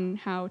forgotten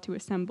how to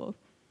assemble.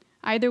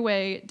 Either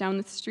way, down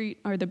the street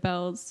are the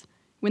bells.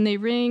 When they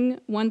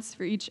ring once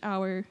for each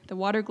hour, the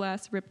water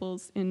glass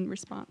ripples in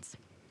response.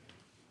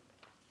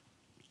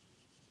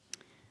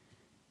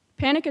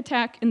 Panic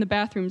attack in the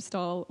bathroom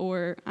stall,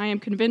 or I am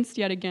convinced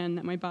yet again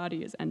that my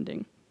body is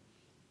ending.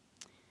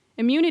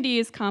 Immunity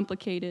is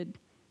complicated.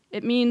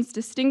 It means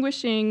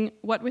distinguishing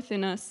what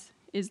within us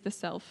is the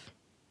self.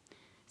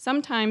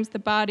 Sometimes the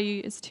body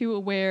is too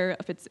aware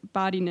of its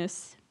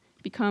bodiness,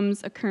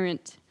 becomes a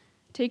current,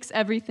 takes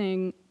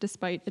everything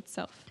despite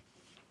itself.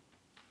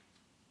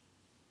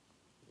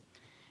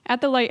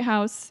 At the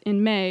lighthouse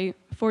in May,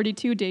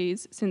 42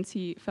 days since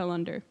he fell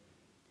under.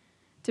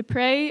 To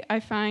pray, I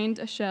find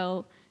a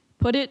shell,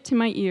 put it to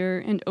my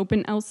ear, and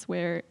open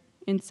elsewhere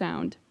in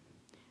sound.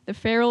 The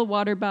feral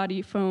water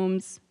body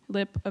foams,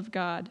 lip of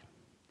God,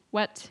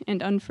 wet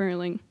and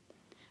unfurling.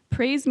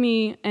 Praise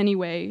me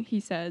anyway, he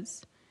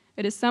says.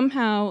 It is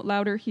somehow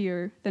louder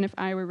here than if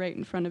I were right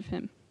in front of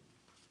him.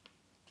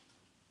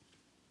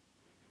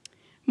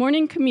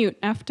 Morning commute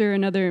after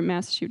another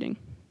mass shooting.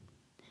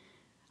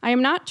 I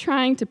am not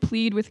trying to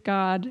plead with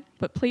God,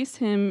 but place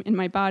him in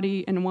my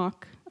body and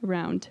walk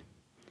around.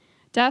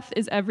 Death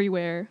is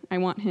everywhere, I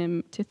want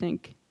him to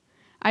think.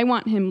 I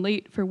want him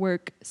late for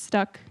work,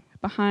 stuck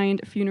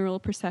behind a funeral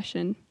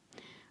procession.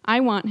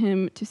 I want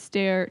him to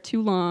stare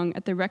too long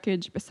at the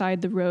wreckage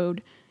beside the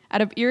road,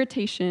 out of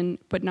irritation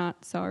but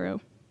not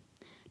sorrow.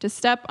 To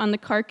step on the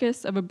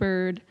carcass of a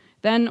bird,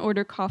 then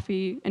order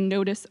coffee and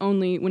notice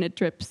only when it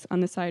drips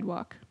on the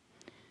sidewalk.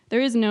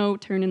 There is no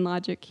turn in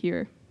logic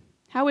here.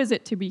 How is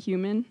it to be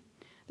human?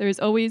 There is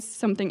always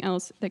something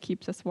else that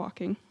keeps us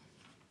walking.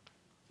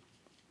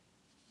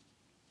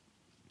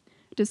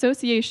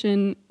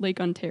 Dissociation, Lake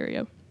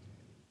Ontario.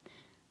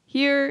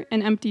 Here,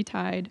 an empty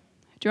tide,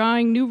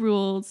 drawing new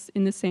rules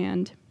in the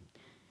sand.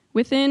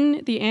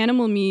 Within, the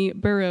animal me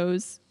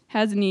burrows,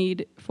 has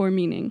need for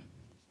meaning.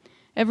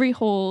 Every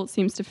hole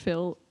seems to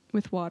fill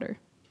with water.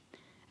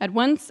 At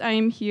once, I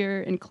am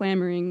here and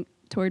clamoring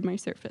toward my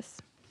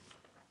surface.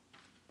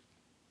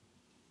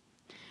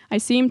 I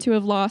seem to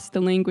have lost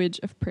the language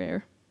of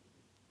prayer.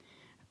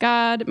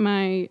 God,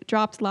 my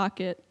dropped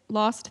locket,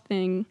 lost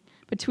thing,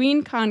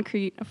 between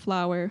concrete, a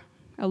flower,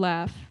 a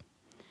laugh.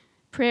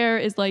 Prayer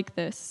is like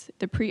this,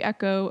 the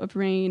pre-echo of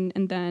rain,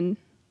 and then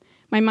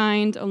my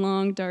mind a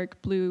long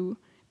dark blue,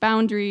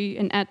 boundary,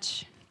 an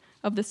etch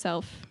of the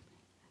self,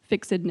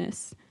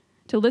 fixedness.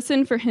 To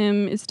listen for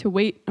him is to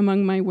wait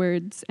among my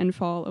words and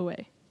fall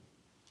away.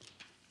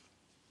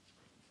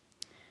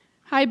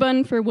 High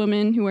bun for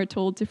women who are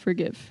told to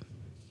forgive.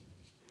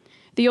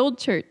 The old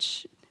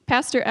church.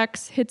 Pastor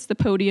X hits the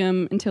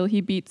podium until he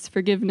beats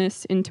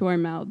forgiveness into our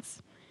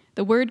mouths.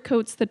 The word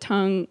coats the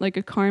tongue like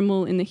a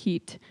caramel in the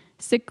heat,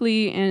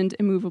 sickly and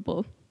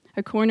immovable,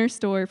 a corner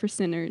store for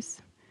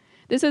sinners.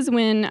 This is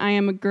when I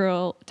am a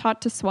girl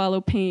taught to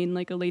swallow pain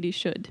like a lady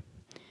should.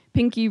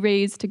 Pinky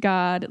raised to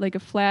God like a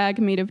flag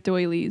made of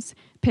doilies,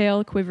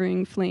 pale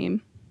quivering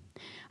flame.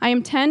 I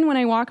am 10 when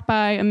I walk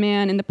by a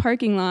man in the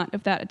parking lot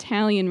of that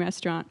Italian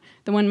restaurant,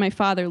 the one my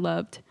father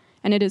loved,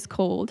 and it is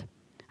cold.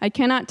 I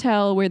cannot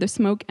tell where the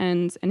smoke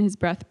ends and his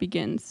breath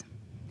begins.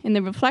 In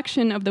the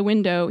reflection of the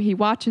window, he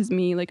watches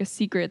me like a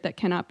secret that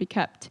cannot be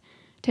kept,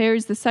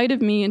 tears the sight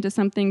of me into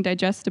something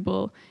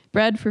digestible,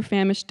 bread for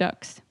famished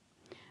ducks.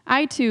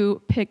 I,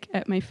 too, pick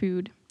at my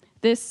food,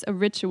 this a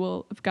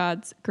ritual of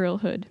God's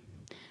girlhood.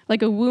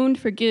 Like a wound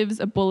forgives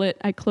a bullet,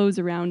 I close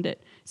around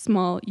it,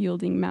 small,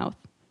 yielding mouth.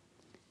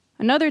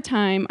 Another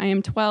time, I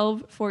am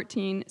 12,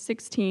 14,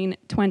 16,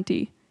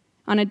 20.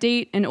 On a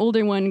date, an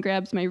older one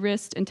grabs my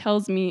wrist and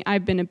tells me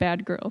I've been a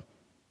bad girl.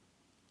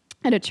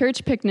 At a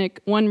church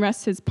picnic, one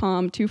rests his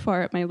palm too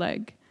far at my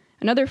leg.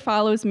 Another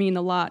follows me in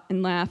the lot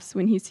and laughs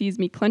when he sees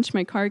me clench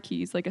my car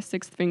keys like a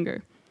sixth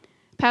finger.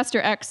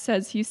 Pastor X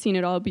says he's seen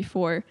it all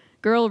before.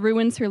 Girl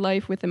ruins her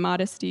life with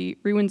immodesty,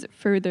 ruins it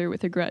further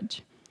with a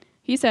grudge.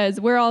 He says,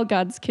 we're all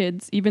God's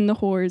kids, even the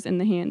whores and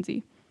the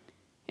handsy.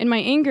 In my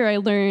anger, I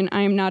learn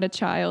I am not a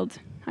child.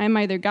 I am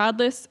either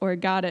godless or a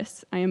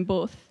goddess. I am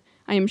both.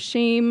 I am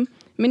shame,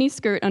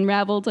 miniskirt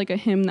unraveled like a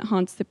hymn that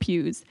haunts the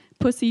pews,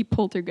 pussy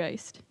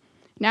poltergeist.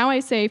 Now I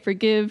say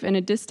forgive, and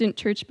a distant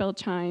church bell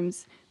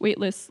chimes,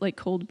 weightless like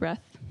cold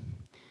breath.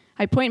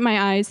 I point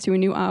my eyes to a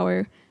new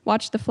hour,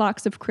 watch the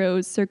flocks of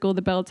crows circle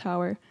the bell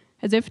tower,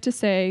 as if to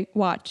say,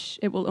 watch,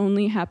 it will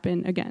only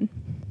happen again.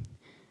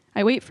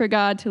 I wait for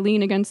God to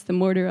lean against the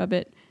mortar of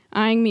it,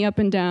 eyeing me up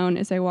and down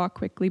as I walk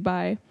quickly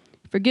by.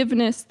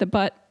 Forgiveness, the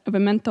butt of a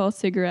menthol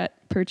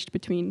cigarette perched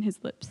between his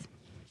lips.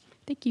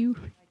 Thank you.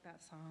 I like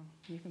that song.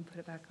 You can put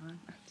it back on.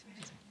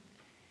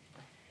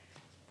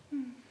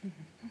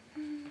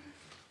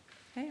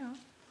 Hey, all.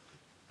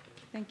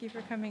 Thank you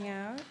for coming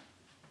out.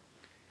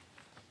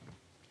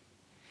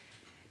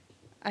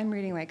 I'm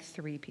reading like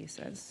 3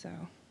 pieces, so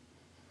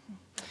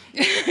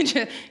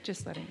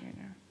just letting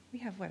you know. We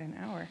have, what, an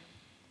hour?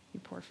 You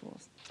poor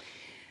fools.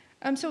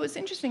 So what's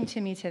interesting to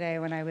me today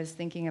when I was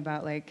thinking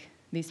about like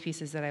these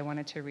pieces that I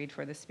wanted to read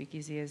for the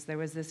Speakeasy is there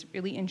was this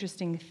really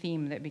interesting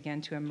theme that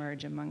began to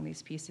emerge among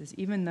these pieces,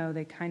 even though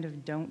they kind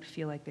of don't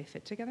feel like they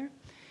fit together.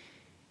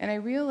 And I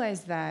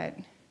realized that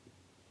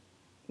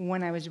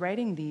when I was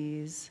writing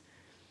these,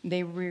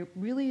 they were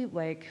really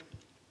like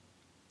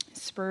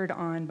spurred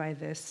on by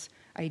this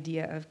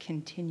idea of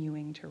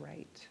continuing to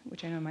write,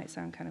 which I know might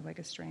sound kind of like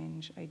a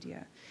strange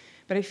idea.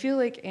 But I feel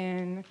like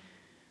in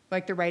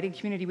like the writing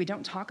community, we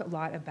don't talk a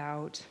lot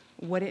about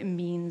what it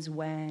means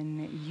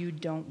when you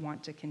don't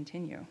want to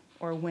continue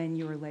or when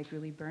you're like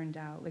really burned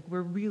out. Like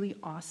we're really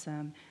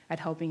awesome at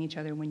helping each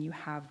other when you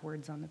have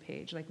words on the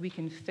page. Like we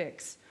can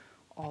fix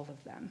all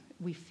of them.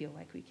 We feel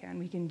like we can.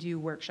 We can do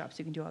workshops,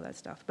 we can do all that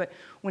stuff. But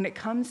when it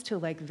comes to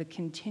like the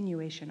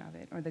continuation of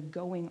it or the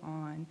going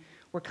on,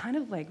 we're kind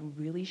of like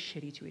really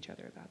shitty to each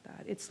other about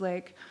that. It's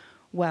like,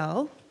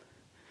 well,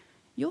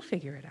 you'll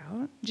figure it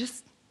out.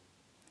 Just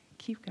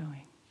keep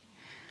going.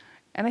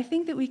 And I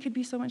think that we could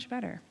be so much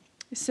better.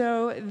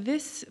 So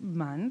this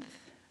month,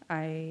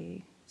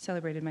 I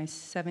celebrated my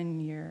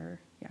 7-year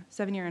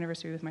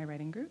anniversary with my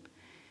writing group.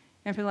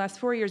 And for the last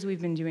 4 years,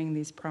 we've been doing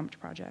these prompt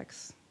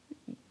projects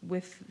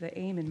with the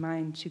aim in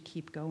mind to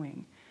keep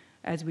going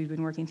as we've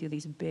been working through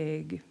these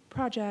big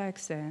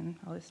projects and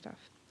all this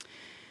stuff.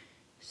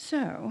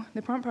 So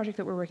the prompt project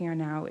that we're working on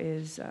now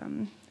is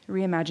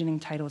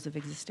reimagining titles of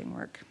existing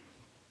work.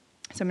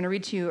 So I'm going to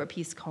read to you a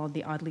piece called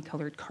The Oddly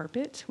Colored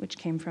Carpet, which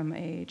came from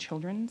a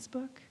children's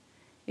book.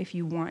 If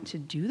you want to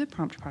do the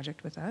prompt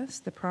project with us,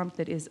 the prompt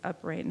that is up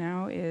right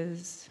now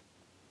is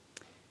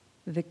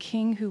The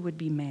King Who Would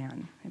Be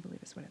Man, I believe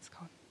is what it's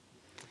called.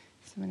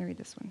 So I'm going to read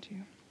this one to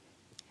you.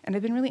 And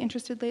I've been really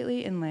interested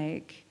lately in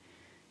like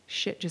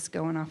shit just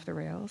going off the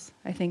rails.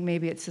 I think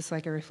maybe it's just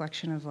like a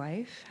reflection of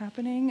life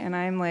happening, and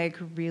I'm like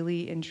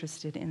really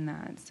interested in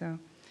that. So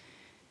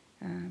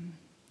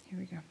here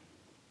we go.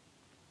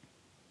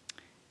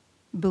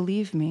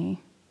 Believe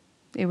me,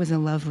 it was a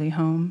lovely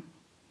home,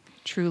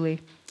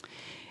 truly.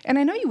 And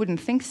I know you wouldn't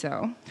think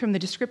so from the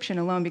description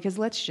alone, because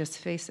let's just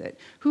face it,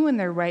 who in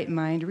their right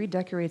mind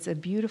redecorates a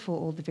beautiful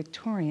old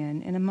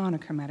Victorian in a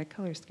monochromatic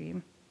color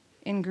scheme?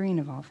 In green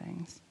of all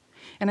things.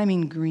 And I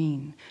mean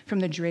green, from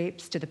the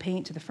drapes to the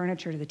paint to the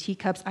furniture to the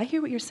teacups. I hear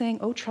what you're saying.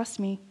 Oh, trust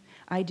me,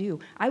 I do.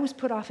 I was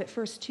put off at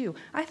first, too.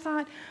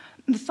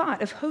 The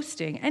thought of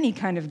hosting any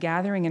kind of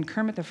gathering in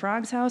Kermit the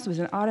Frog's house was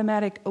an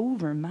automatic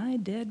over my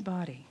dead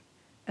body.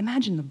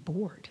 Imagine the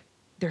board,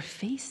 their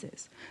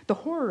faces, the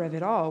horror of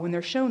it all when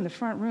they're shown the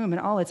front room in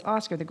all its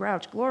Oscar the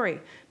Grouch glory.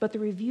 But the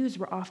reviews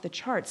were off the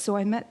charts, so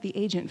I met the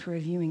agent for a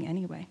viewing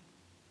anyway.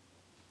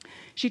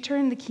 She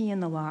turned the key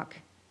in the lock,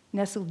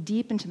 nestled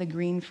deep into the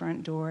green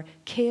front door.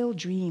 Kale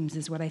Dreams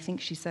is what I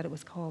think she said it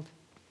was called.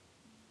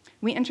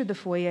 We entered the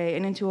foyer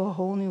and into a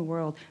whole new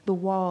world. The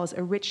walls,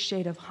 a rich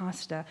shade of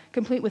hosta,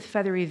 complete with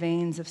feathery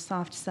veins of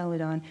soft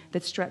celadon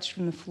that stretched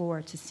from the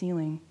floor to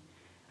ceiling.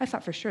 I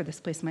thought for sure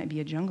this place might be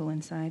a jungle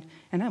inside,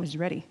 and I was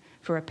ready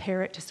for a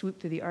parrot to swoop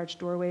through the arched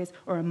doorways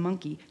or a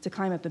monkey to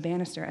climb up the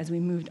banister as we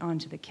moved on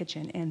to the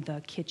kitchen. And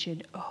the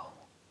kitchen, oh,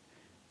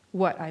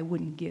 what I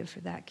wouldn't give for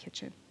that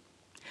kitchen.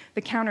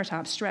 The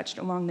countertop stretched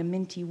along the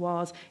minty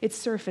walls, its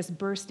surface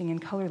bursting in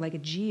color like a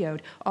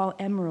geode, all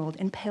emerald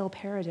and pale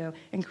peridot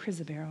and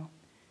chrysoberyl.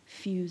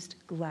 Fused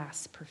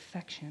glass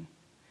perfection.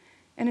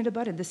 And it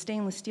abutted the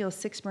stainless steel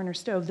 6-burner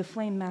stove, the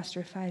Flame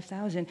Master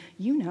 5000,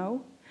 you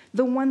know,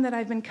 the one that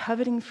I've been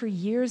coveting for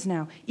years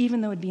now, even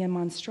though it'd be a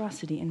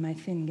monstrosity in my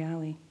thin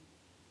galley.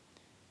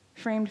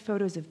 Framed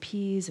photos of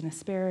peas and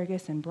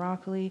asparagus and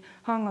broccoli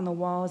hung on the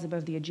walls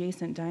above the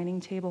adjacent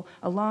dining table,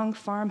 a long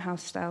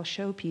farmhouse-style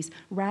showpiece,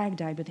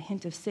 rag-dyed with a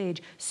hint of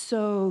sage,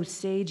 so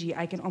sagey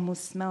I can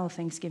almost smell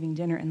Thanksgiving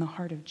dinner in the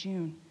heart of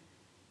June.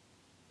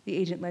 The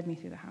agent led me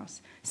through the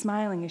house,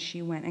 smiling as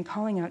she went and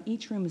calling out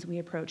each room as we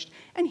approached.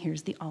 And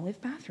here's the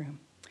olive bathroom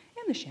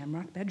and the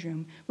shamrock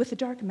bedroom with the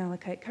dark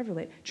malachite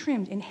coverlet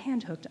trimmed in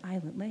hand-hooked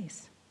eyelet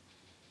lace.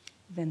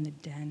 Then the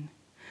den,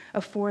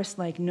 a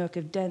forest-like nook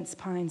of dense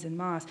pines and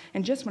moss,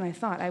 and just when I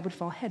thought I would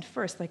fall head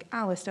first like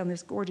Alice down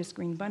this gorgeous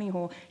green bunny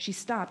hole, she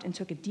stopped and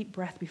took a deep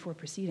breath before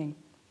proceeding.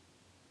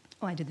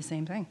 Oh, I did the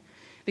same thing,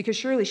 because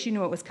surely she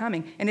knew what was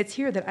coming, and it's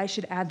here that I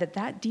should add that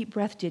that deep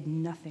breath did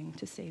nothing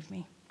to save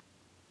me.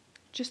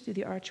 Just through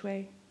the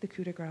archway, the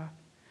coup de grace.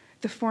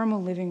 The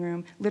formal living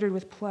room, littered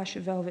with plush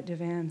velvet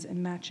divans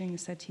and matching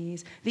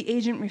settees. The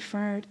agent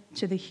referred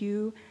to the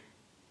hue,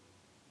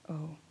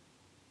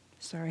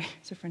 it's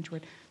a French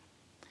word,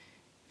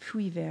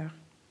 feuille vert,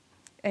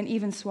 and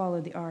even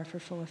swallowed the R for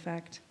full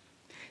effect.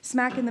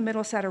 Smack in the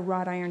middle sat a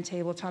wrought iron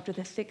table topped with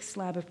a thick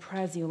slab of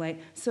praziolite,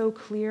 so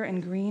clear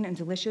and green and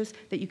delicious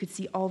that you could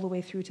see all the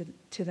way through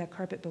to that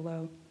carpet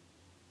below.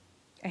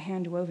 A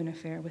hand-woven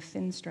affair with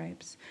thin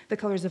stripes, the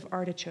colors of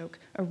artichoke,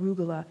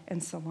 arugula,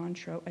 and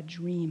cilantro, a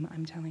dream,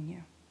 I'm telling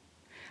you.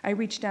 I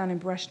reached down and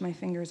brushed my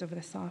fingers over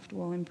the soft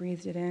wool and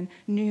breathed it in,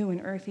 new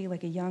and earthy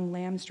like a young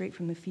lamb straight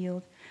from the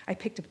field. I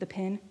picked up the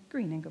pen,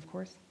 green ink, of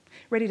course,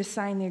 ready to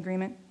sign the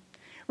agreement,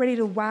 ready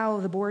to wow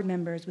the board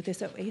members with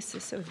this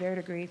oasis of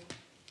verdigris,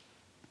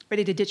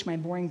 ready to ditch my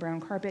boring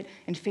brown carpet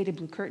and faded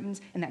blue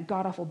curtains and that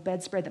god-awful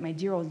bedspread that my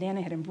dear old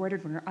Nana had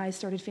embroidered when her eyes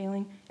started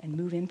failing, and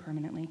move in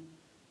permanently.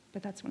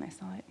 But that's when I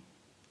saw it.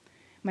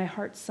 My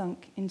heart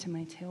sunk into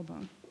my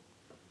tailbone.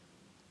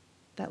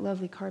 That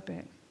lovely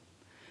carpet,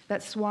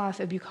 that swath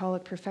of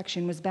bucolic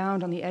perfection was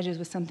bound on the edges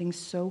with something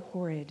so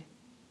horrid,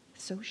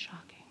 so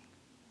shocking,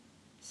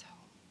 so...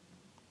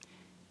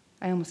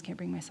 I almost can't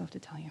bring myself to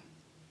tell you.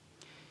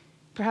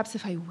 Perhaps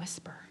if I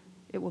whisper,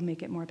 it will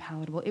make it more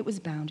palatable. It was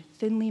bound,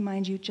 thinly,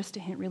 mind you, just a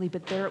hint really,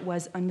 but there it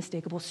was,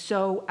 unmistakable,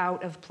 so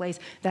out of place,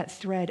 that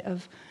thread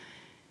of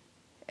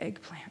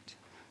eggplant,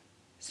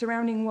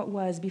 surrounding what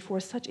was, before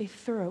such a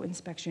thorough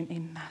inspection, a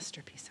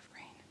masterpiece of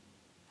grain.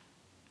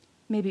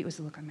 Maybe it was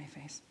the look on my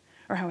face,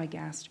 or how I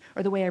gasped,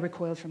 or the way I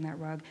recoiled from that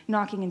rug,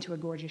 knocking into a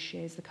gorgeous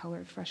chaise the color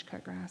of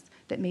fresh-cut grass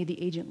that made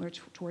the agent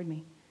lurch toward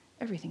me.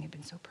 Everything had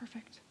been so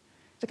perfect,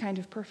 the kind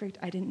of perfect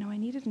I didn't know I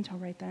needed until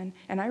right then,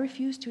 and I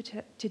refused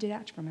to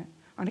detach from it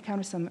on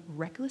account of some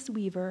reckless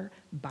weaver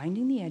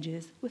binding the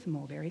edges with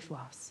mulberry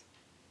floss.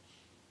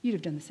 You'd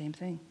have done the same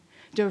thing,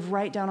 dove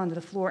right down onto the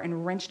floor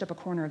and wrenched up a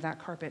corner of that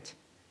carpet.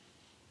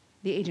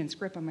 The agent's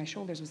grip on my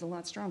shoulders was a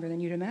lot stronger than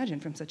you'd imagine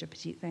from such a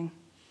petite thing.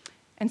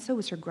 And so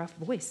was her gruff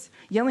voice,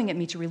 yelling at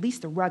me to release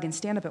the rug and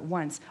stand up at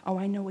once. Oh,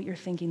 I know what you're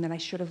thinking, that I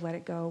should have let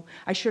it go.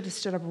 I should have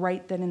stood up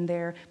right then and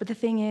there. But the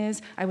thing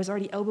is, I was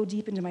already elbow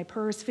deep into my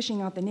purse,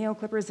 fishing out the nail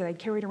clippers that I'd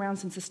carried around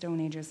since the Stone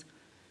Ages.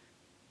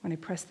 When I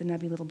pressed the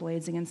nubby little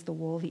blades against the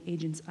wool, the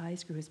agent's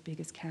eyes grew as big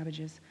as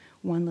cabbages.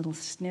 One little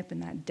snip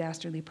and that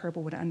dastardly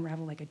purple would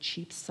unravel like a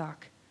cheap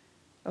sock.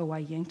 Oh, I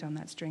yanked on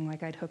that string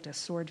like I'd hooked a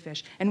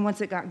swordfish, and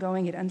once it got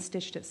going, it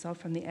unstitched itself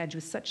from the edge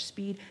with such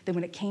speed that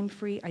when it came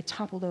free, I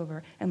toppled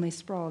over and lay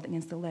sprawled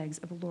against the legs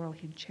of a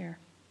laurel-hued chair.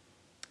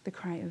 The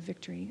cry of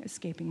victory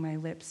escaping my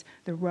lips,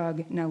 the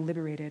rug now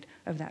liberated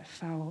of that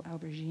foul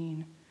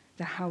aubergine,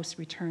 the house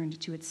returned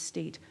to its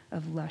state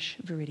of lush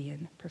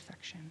viridian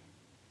perfection.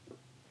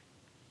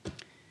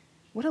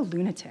 What a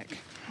lunatic.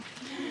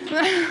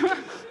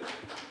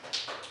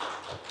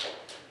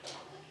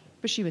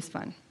 But she was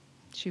fun.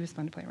 She was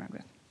fun to play around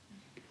with.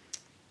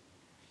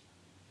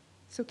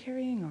 So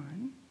carrying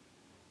on,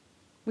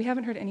 we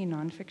haven't heard any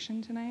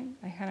nonfiction tonight.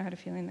 I kind of had a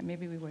feeling that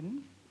maybe we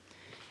wouldn't.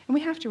 And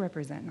we have to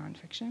represent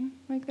nonfiction.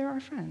 Like, they're our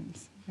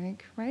friends.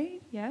 Like,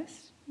 right?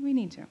 Yes? We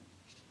need to.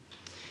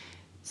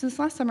 So this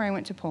last summer I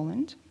went to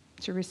Poland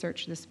to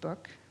research this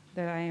book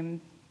that I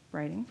am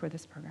writing for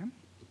this program.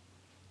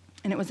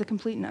 And it was a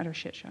complete and utter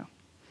shit show.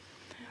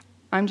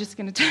 I'm just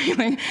going to tell you,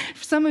 like,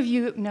 some of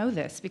you know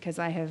this because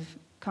I have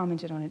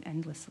commented on it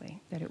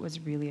endlessly, that it was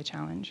really a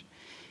challenge.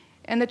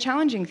 And the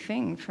challenging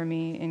thing for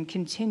me in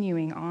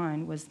continuing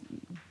on was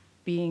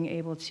being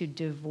able to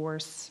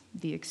divorce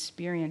the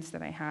experience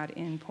that I had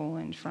in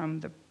Poland from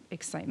the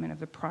excitement of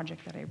the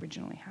project that I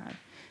originally had.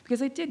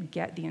 Because I did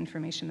get the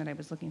information that I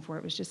was looking for.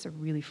 It was just a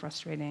really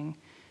frustrating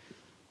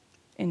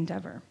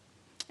endeavor.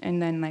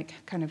 And then, like,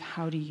 kind of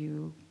how do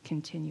you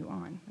continue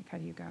on? Like, how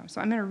do you go?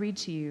 So I'm going to read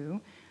to you,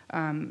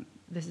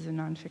 this is a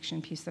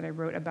nonfiction piece that I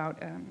wrote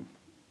about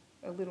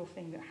a little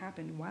thing that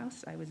happened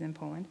whilst I was in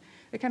Poland.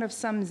 It kind of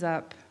sums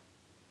up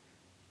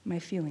my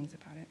feelings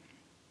about it.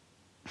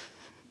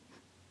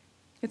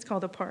 It's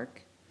called A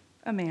Park,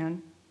 a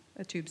Man,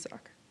 a Tube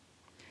Sock.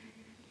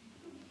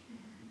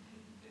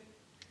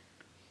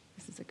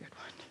 This is a good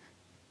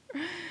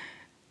one.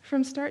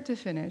 From start to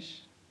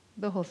finish,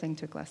 the whole thing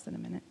took less than a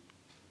minute.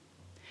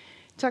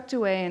 Tucked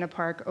away in a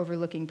park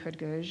overlooking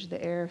Pittsburgh,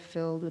 the air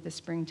filled with the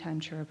springtime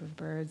chirp of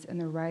birds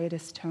and the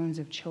riotous tones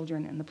of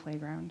children in the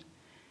playground.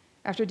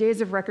 After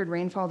days of record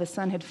rainfall, the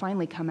sun had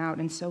finally come out,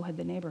 and so had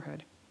the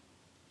neighborhood.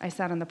 I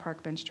sat on the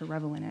park bench to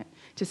revel in it,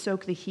 to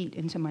soak the heat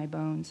into my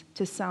bones,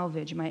 to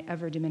salvage my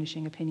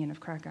ever-diminishing opinion of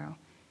Krakow.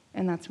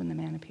 And that's when the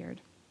man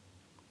appeared.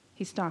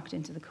 He stalked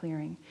into the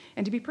clearing,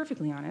 and to be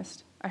perfectly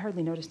honest, I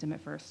hardly noticed him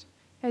at first.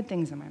 I had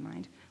things on my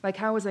mind, like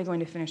how was I going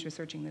to finish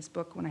researching this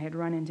book when I had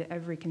run into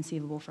every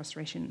conceivable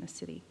frustration in the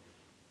city?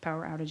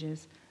 Power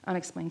outages,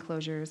 unexplained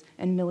closures,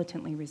 and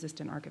militantly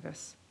resistant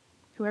archivists.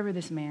 Whoever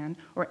this man,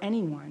 or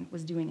anyone,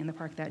 was doing in the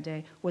park that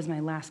day was my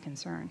last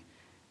concern,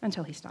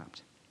 until he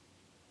stopped.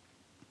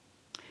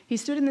 He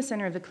stood in the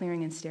center of the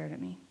clearing and stared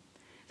at me,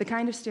 the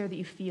kind of stare that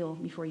you feel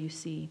before you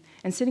see.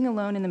 And sitting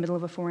alone in the middle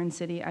of a foreign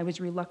city, I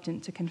was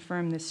reluctant to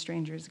confirm this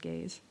stranger's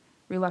gaze,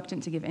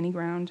 reluctant to give any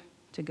ground,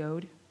 to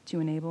goad, to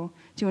enable,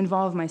 to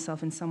involve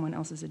myself in someone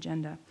else's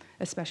agenda,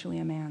 especially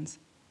a man's.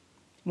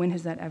 When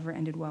has that ever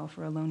ended well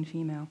for a lone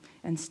female?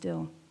 And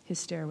still, his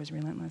stare was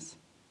relentless.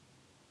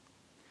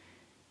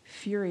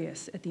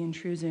 Furious at the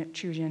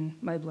intrusion,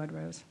 my blood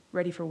rose,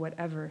 ready for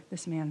whatever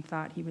this man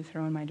thought he would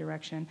throw in my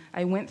direction.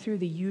 I went through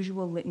the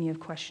usual litany of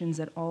questions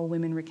that all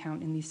women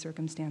recount in these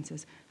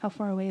circumstances. How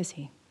far away is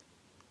he?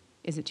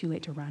 Is it too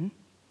late to run?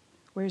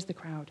 Where's the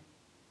crowd?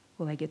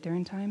 Will I get there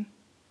in time?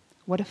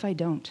 What if I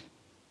don't?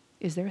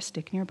 Is there a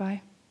stick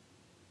nearby?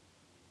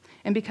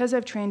 And because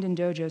I've trained in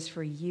dojos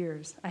for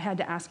years, I had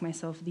to ask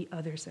myself the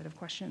other set of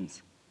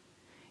questions.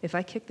 If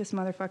I kick this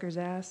motherfucker's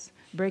ass,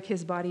 break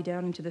his body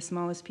down into the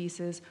smallest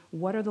pieces,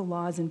 what are the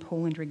laws in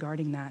Poland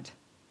regarding that?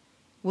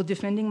 Will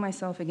defending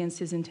myself against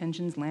his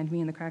intentions land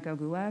me in the Krakow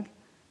gulag?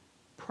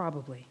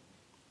 Probably.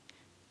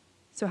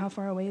 So how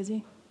far away is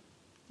he?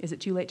 Is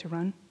it too late to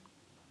run?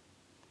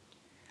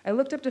 I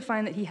looked up to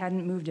find that he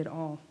hadn't moved at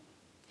all.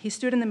 He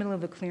stood in the middle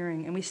of the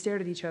clearing, and we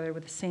stared at each other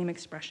with the same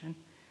expression,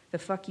 the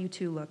fuck you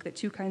too look that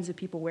two kinds of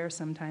people wear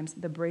sometimes,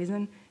 the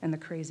brazen and the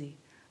crazy.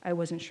 I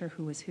wasn't sure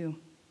who was who.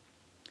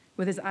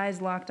 With his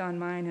eyes locked on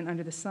mine and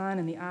under the sun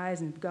and the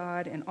eyes of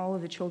God and all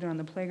of the children on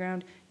the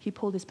playground, he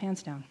pulled his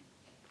pants down.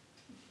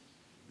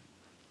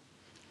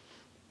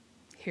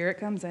 Here it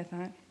comes, I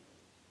thought.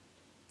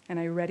 And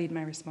I readied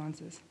my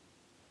responses.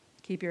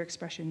 Keep your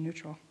expression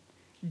neutral.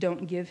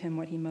 Don't give him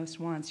what he most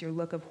wants, your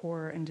look of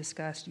horror and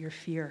disgust, your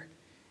fear.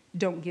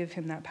 Don't give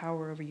him that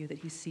power over you that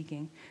he's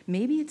seeking.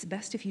 Maybe it's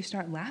best if you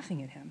start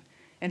laughing at him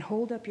and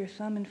hold up your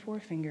thumb and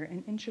forefinger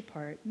an inch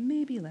apart,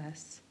 maybe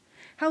less.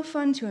 How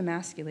fun to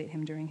emasculate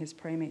him during his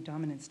primate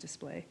dominance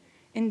display.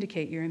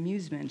 Indicate your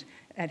amusement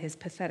at his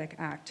pathetic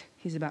act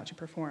he's about to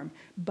perform.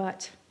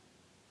 But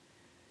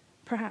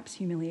perhaps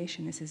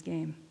humiliation is his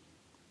game.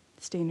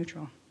 Stay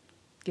neutral.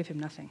 Give him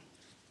nothing.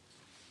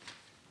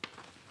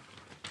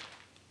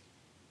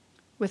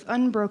 With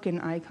unbroken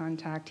eye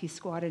contact, he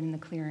squatted in the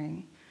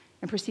clearing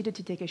and proceeded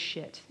to take a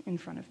shit in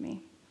front of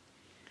me.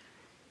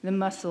 The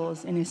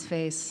muscles in his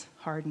face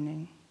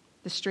hardening,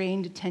 the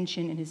strained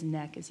tension in his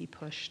neck as he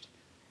pushed.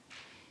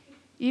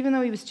 Even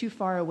though he was too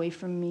far away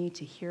from me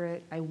to hear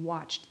it, I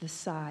watched the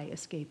sigh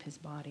escape his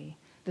body,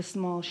 the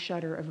small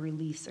shudder of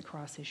release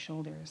across his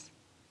shoulders.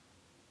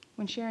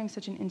 When sharing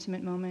such an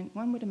intimate moment,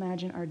 one would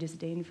imagine our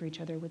disdain for each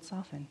other would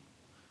soften.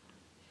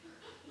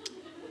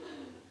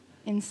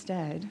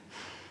 Instead,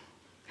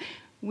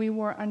 we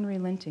wore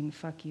unrelenting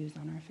fuck yous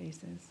on our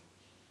faces.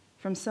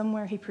 From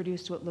somewhere, he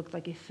produced what looked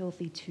like a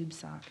filthy tube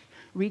sock,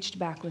 reached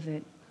back with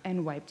it,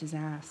 and wiped his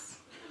ass.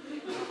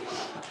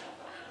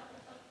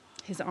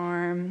 His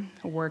arm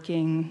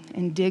working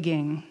and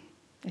digging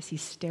as he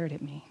stared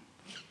at me.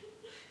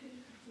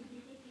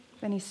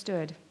 Then he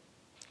stood,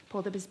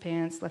 pulled up his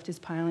pants, left his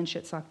pile and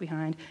shit sock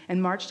behind,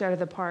 and marched out of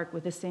the park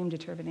with the same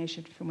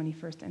determination from when he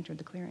first entered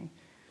the clearing.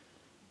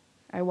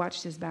 I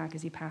watched his back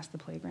as he passed the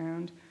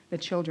playground, the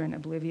children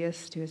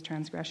oblivious to his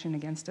transgression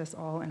against us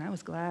all, and I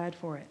was glad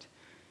for it,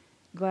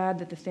 glad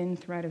that the thin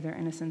thread of their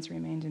innocence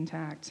remained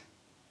intact.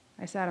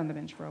 I sat on the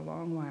bench for a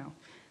long while,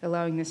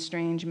 allowing this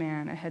strange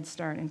man a head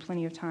start and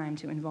plenty of time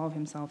to involve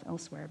himself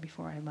elsewhere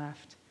before I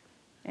left.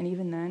 And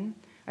even then,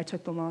 I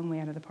took the long way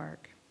out of the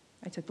park.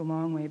 I took the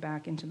long way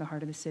back into the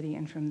heart of the city,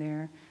 and from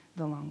there,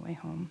 the long way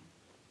home.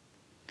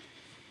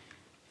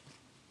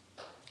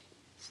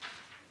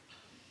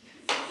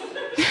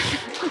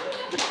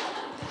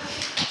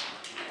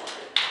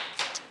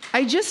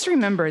 I just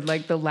remembered,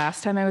 like, the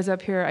last time I was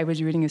up here, I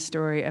was reading a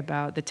story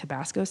about the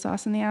Tabasco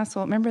sauce in the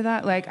asshole. Remember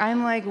that? Like,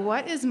 I'm like,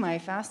 what is my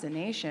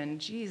fascination?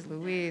 Jeez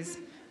Louise,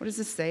 what does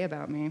this say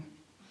about me?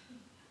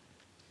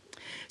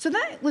 So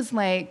that was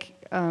like,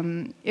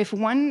 if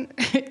one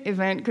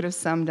event could have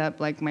summed up,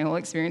 like, my whole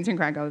experience in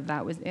Krakow,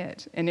 that was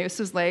it. And this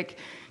was, like,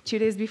 2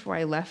 days before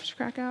I left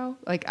Krakow.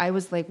 Like, I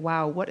was like,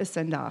 wow, what a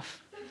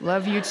send-off.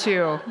 Love you,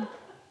 too.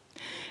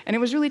 And it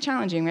was really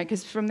challenging, right?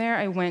 Because from there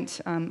I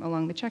went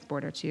along the Czech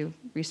border to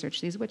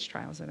research these witch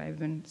trials that I've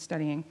been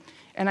studying.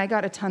 And I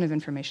got a ton of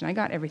information. I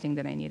got everything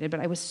that I needed, but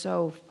I was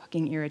so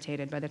fucking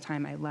irritated by the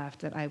time I left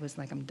that I was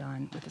like, I'm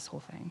done with this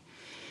whole thing.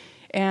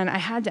 And I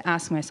had to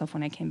ask myself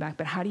when I came back,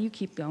 but how do you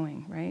keep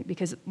going, right?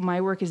 Because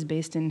my work is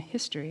based in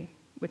history,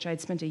 which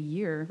I'd spent a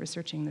year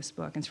researching this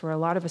book. And for a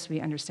lot of us, we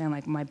understand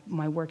like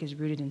my work is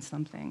rooted in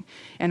something.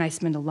 And I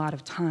spend a lot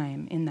of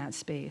time in that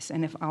space.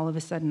 And if all of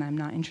a sudden I'm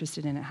not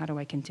interested in it, how do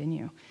I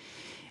continue?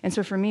 And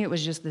so for me, it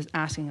was just this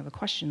asking of a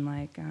question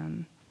like,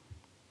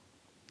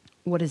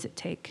 what does it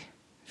take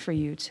for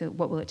you to,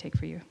 what will it take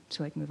for you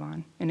to like move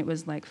on? And it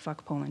was like,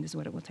 fuck Poland is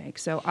what it will take.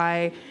 So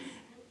I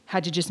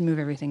had to just move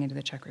everything into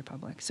the Czech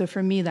Republic. So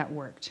for me, that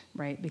worked,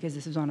 right? Because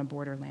this is on a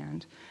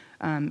borderland.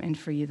 And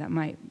for you, that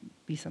might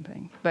be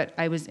something. But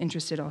I was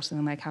interested also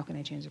in like, how can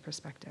I change the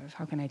perspective?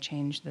 How can I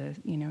change the,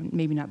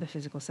 maybe not the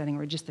physical setting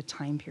or just the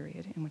time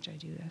period in which I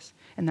do this?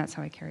 And that's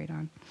how I carried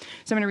on.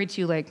 So I'm gonna read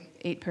to you like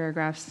 8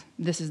 paragraphs.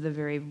 This is the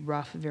very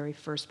rough, very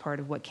first part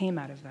of what came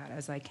out of that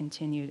as I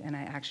continued and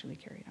I actually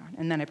carried on.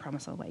 And then I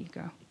promise I'll let you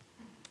go.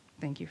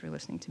 Thank you for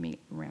listening to me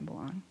ramble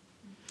on.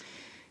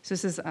 So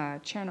this is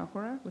Černá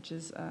Hora, which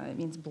is, it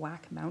means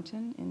black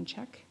mountain in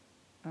Czech.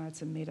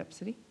 It's a made-up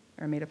city,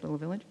 or a made-up little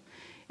village.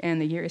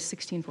 And the year is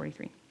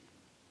 1643.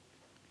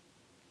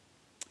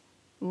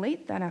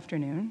 Late that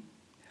afternoon,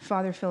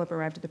 Father Philip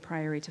arrived at the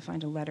priory to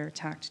find a letter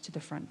tacked to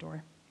the front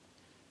door.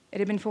 It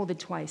had been folded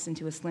twice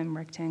into a slim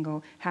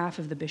rectangle, half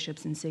of the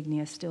bishop's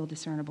insignia still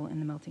discernible in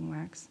the melting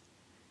wax.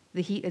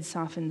 The heat had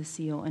softened the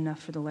seal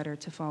enough for the letter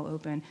to fall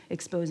open,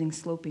 exposing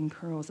sloping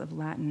curls of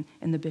Latin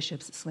and the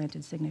bishop's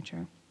slanted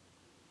signature.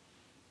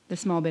 The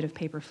small bit of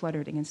paper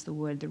fluttered against the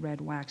wood, the red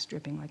wax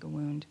dripping like a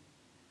wound.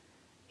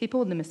 He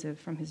pulled the missive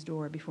from his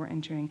door before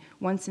entering.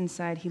 Once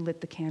inside, he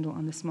lit the candle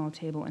on the small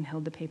table and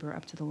held the paper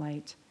up to the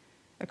light.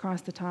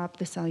 Across the top,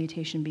 the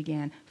salutation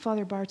began,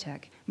 Father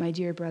Bartek, my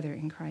dear brother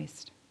in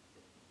Christ.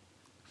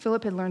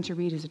 Philip had learned to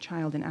read as a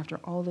child, and after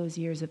all those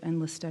years of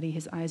endless study,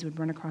 his eyes would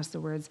run across the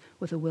words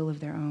with a will of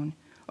their own,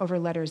 over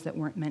letters that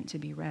weren't meant to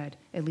be read,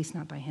 at least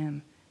not by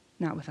him,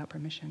 not without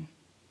permission.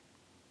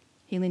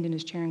 He leaned in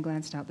his chair and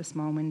glanced out the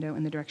small window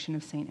in the direction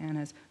of St.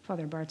 Anna's.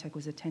 Father Bartek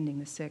was attending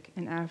the sick,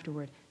 and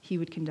afterward, he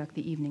would conduct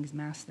the evening's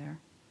mass there.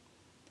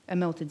 A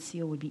melted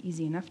seal would be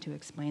easy enough to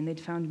explain. They'd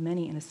found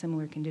many in a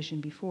similar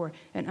condition before,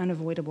 an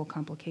unavoidable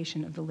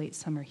complication of the late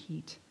summer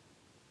heat.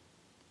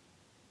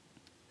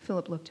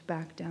 Philip looked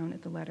back down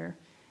at the letter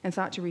and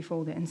thought to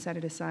refold it and set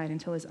it aside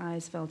until his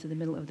eyes fell to the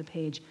middle of the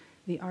page.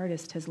 The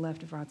artist has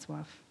left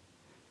Wrocław,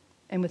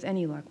 and with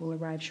any luck will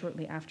arrive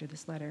shortly after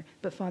this letter.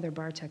 But Father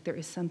Bartek, there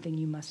is something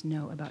you must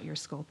know about your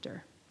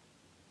sculptor.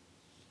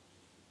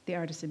 The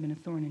artist had been a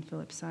thorn in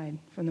Philip's side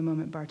from the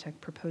moment Bartek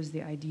proposed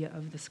the idea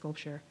of the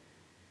sculpture.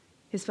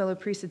 His fellow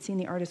priests had seen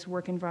the artist's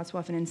work in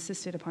Wrocław and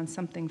insisted upon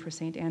something for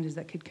St. Anna's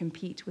that could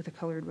compete with the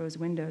colored rose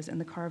windows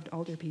and the carved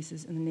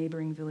altarpieces in the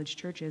neighboring village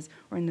churches,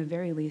 or in the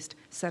very least,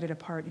 set it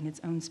apart in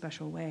its own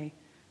special way.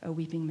 A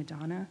weeping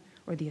Madonna,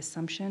 or the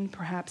Assumption,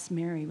 perhaps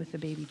Mary with the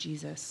baby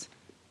Jesus.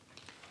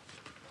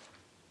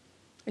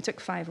 It took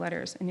 5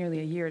 letters and nearly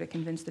a year to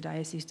convince the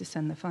diocese to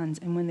send the funds,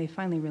 and when they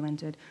finally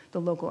relented, the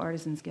local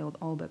Artisans Guild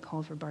all but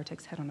called for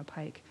Bartek's head on a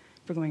pike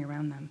for going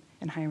around them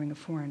and hiring a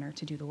foreigner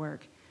to do the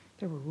work.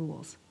 There were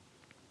rules.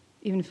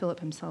 Even Philip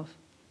himself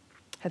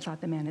had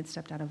thought the man had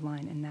stepped out of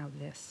line, and now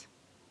this.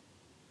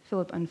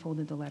 Philip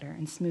unfolded the letter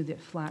and smoothed it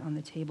flat on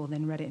the table,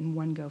 then read it in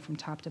one go from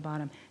top to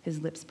bottom,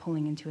 his lips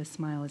pulling into a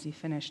smile as he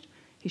finished.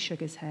 He shook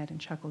his head and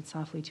chuckled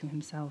softly to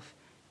himself.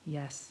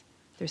 Yes,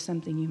 there's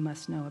something you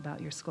must know about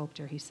your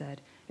sculptor, he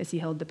said, as he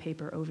held the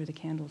paper over the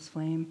candle's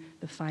flame,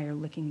 the fire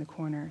licking the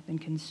corner, then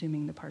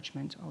consuming the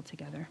parchment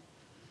altogether.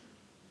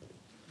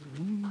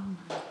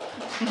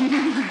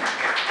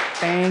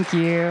 Thank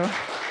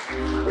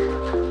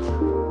you.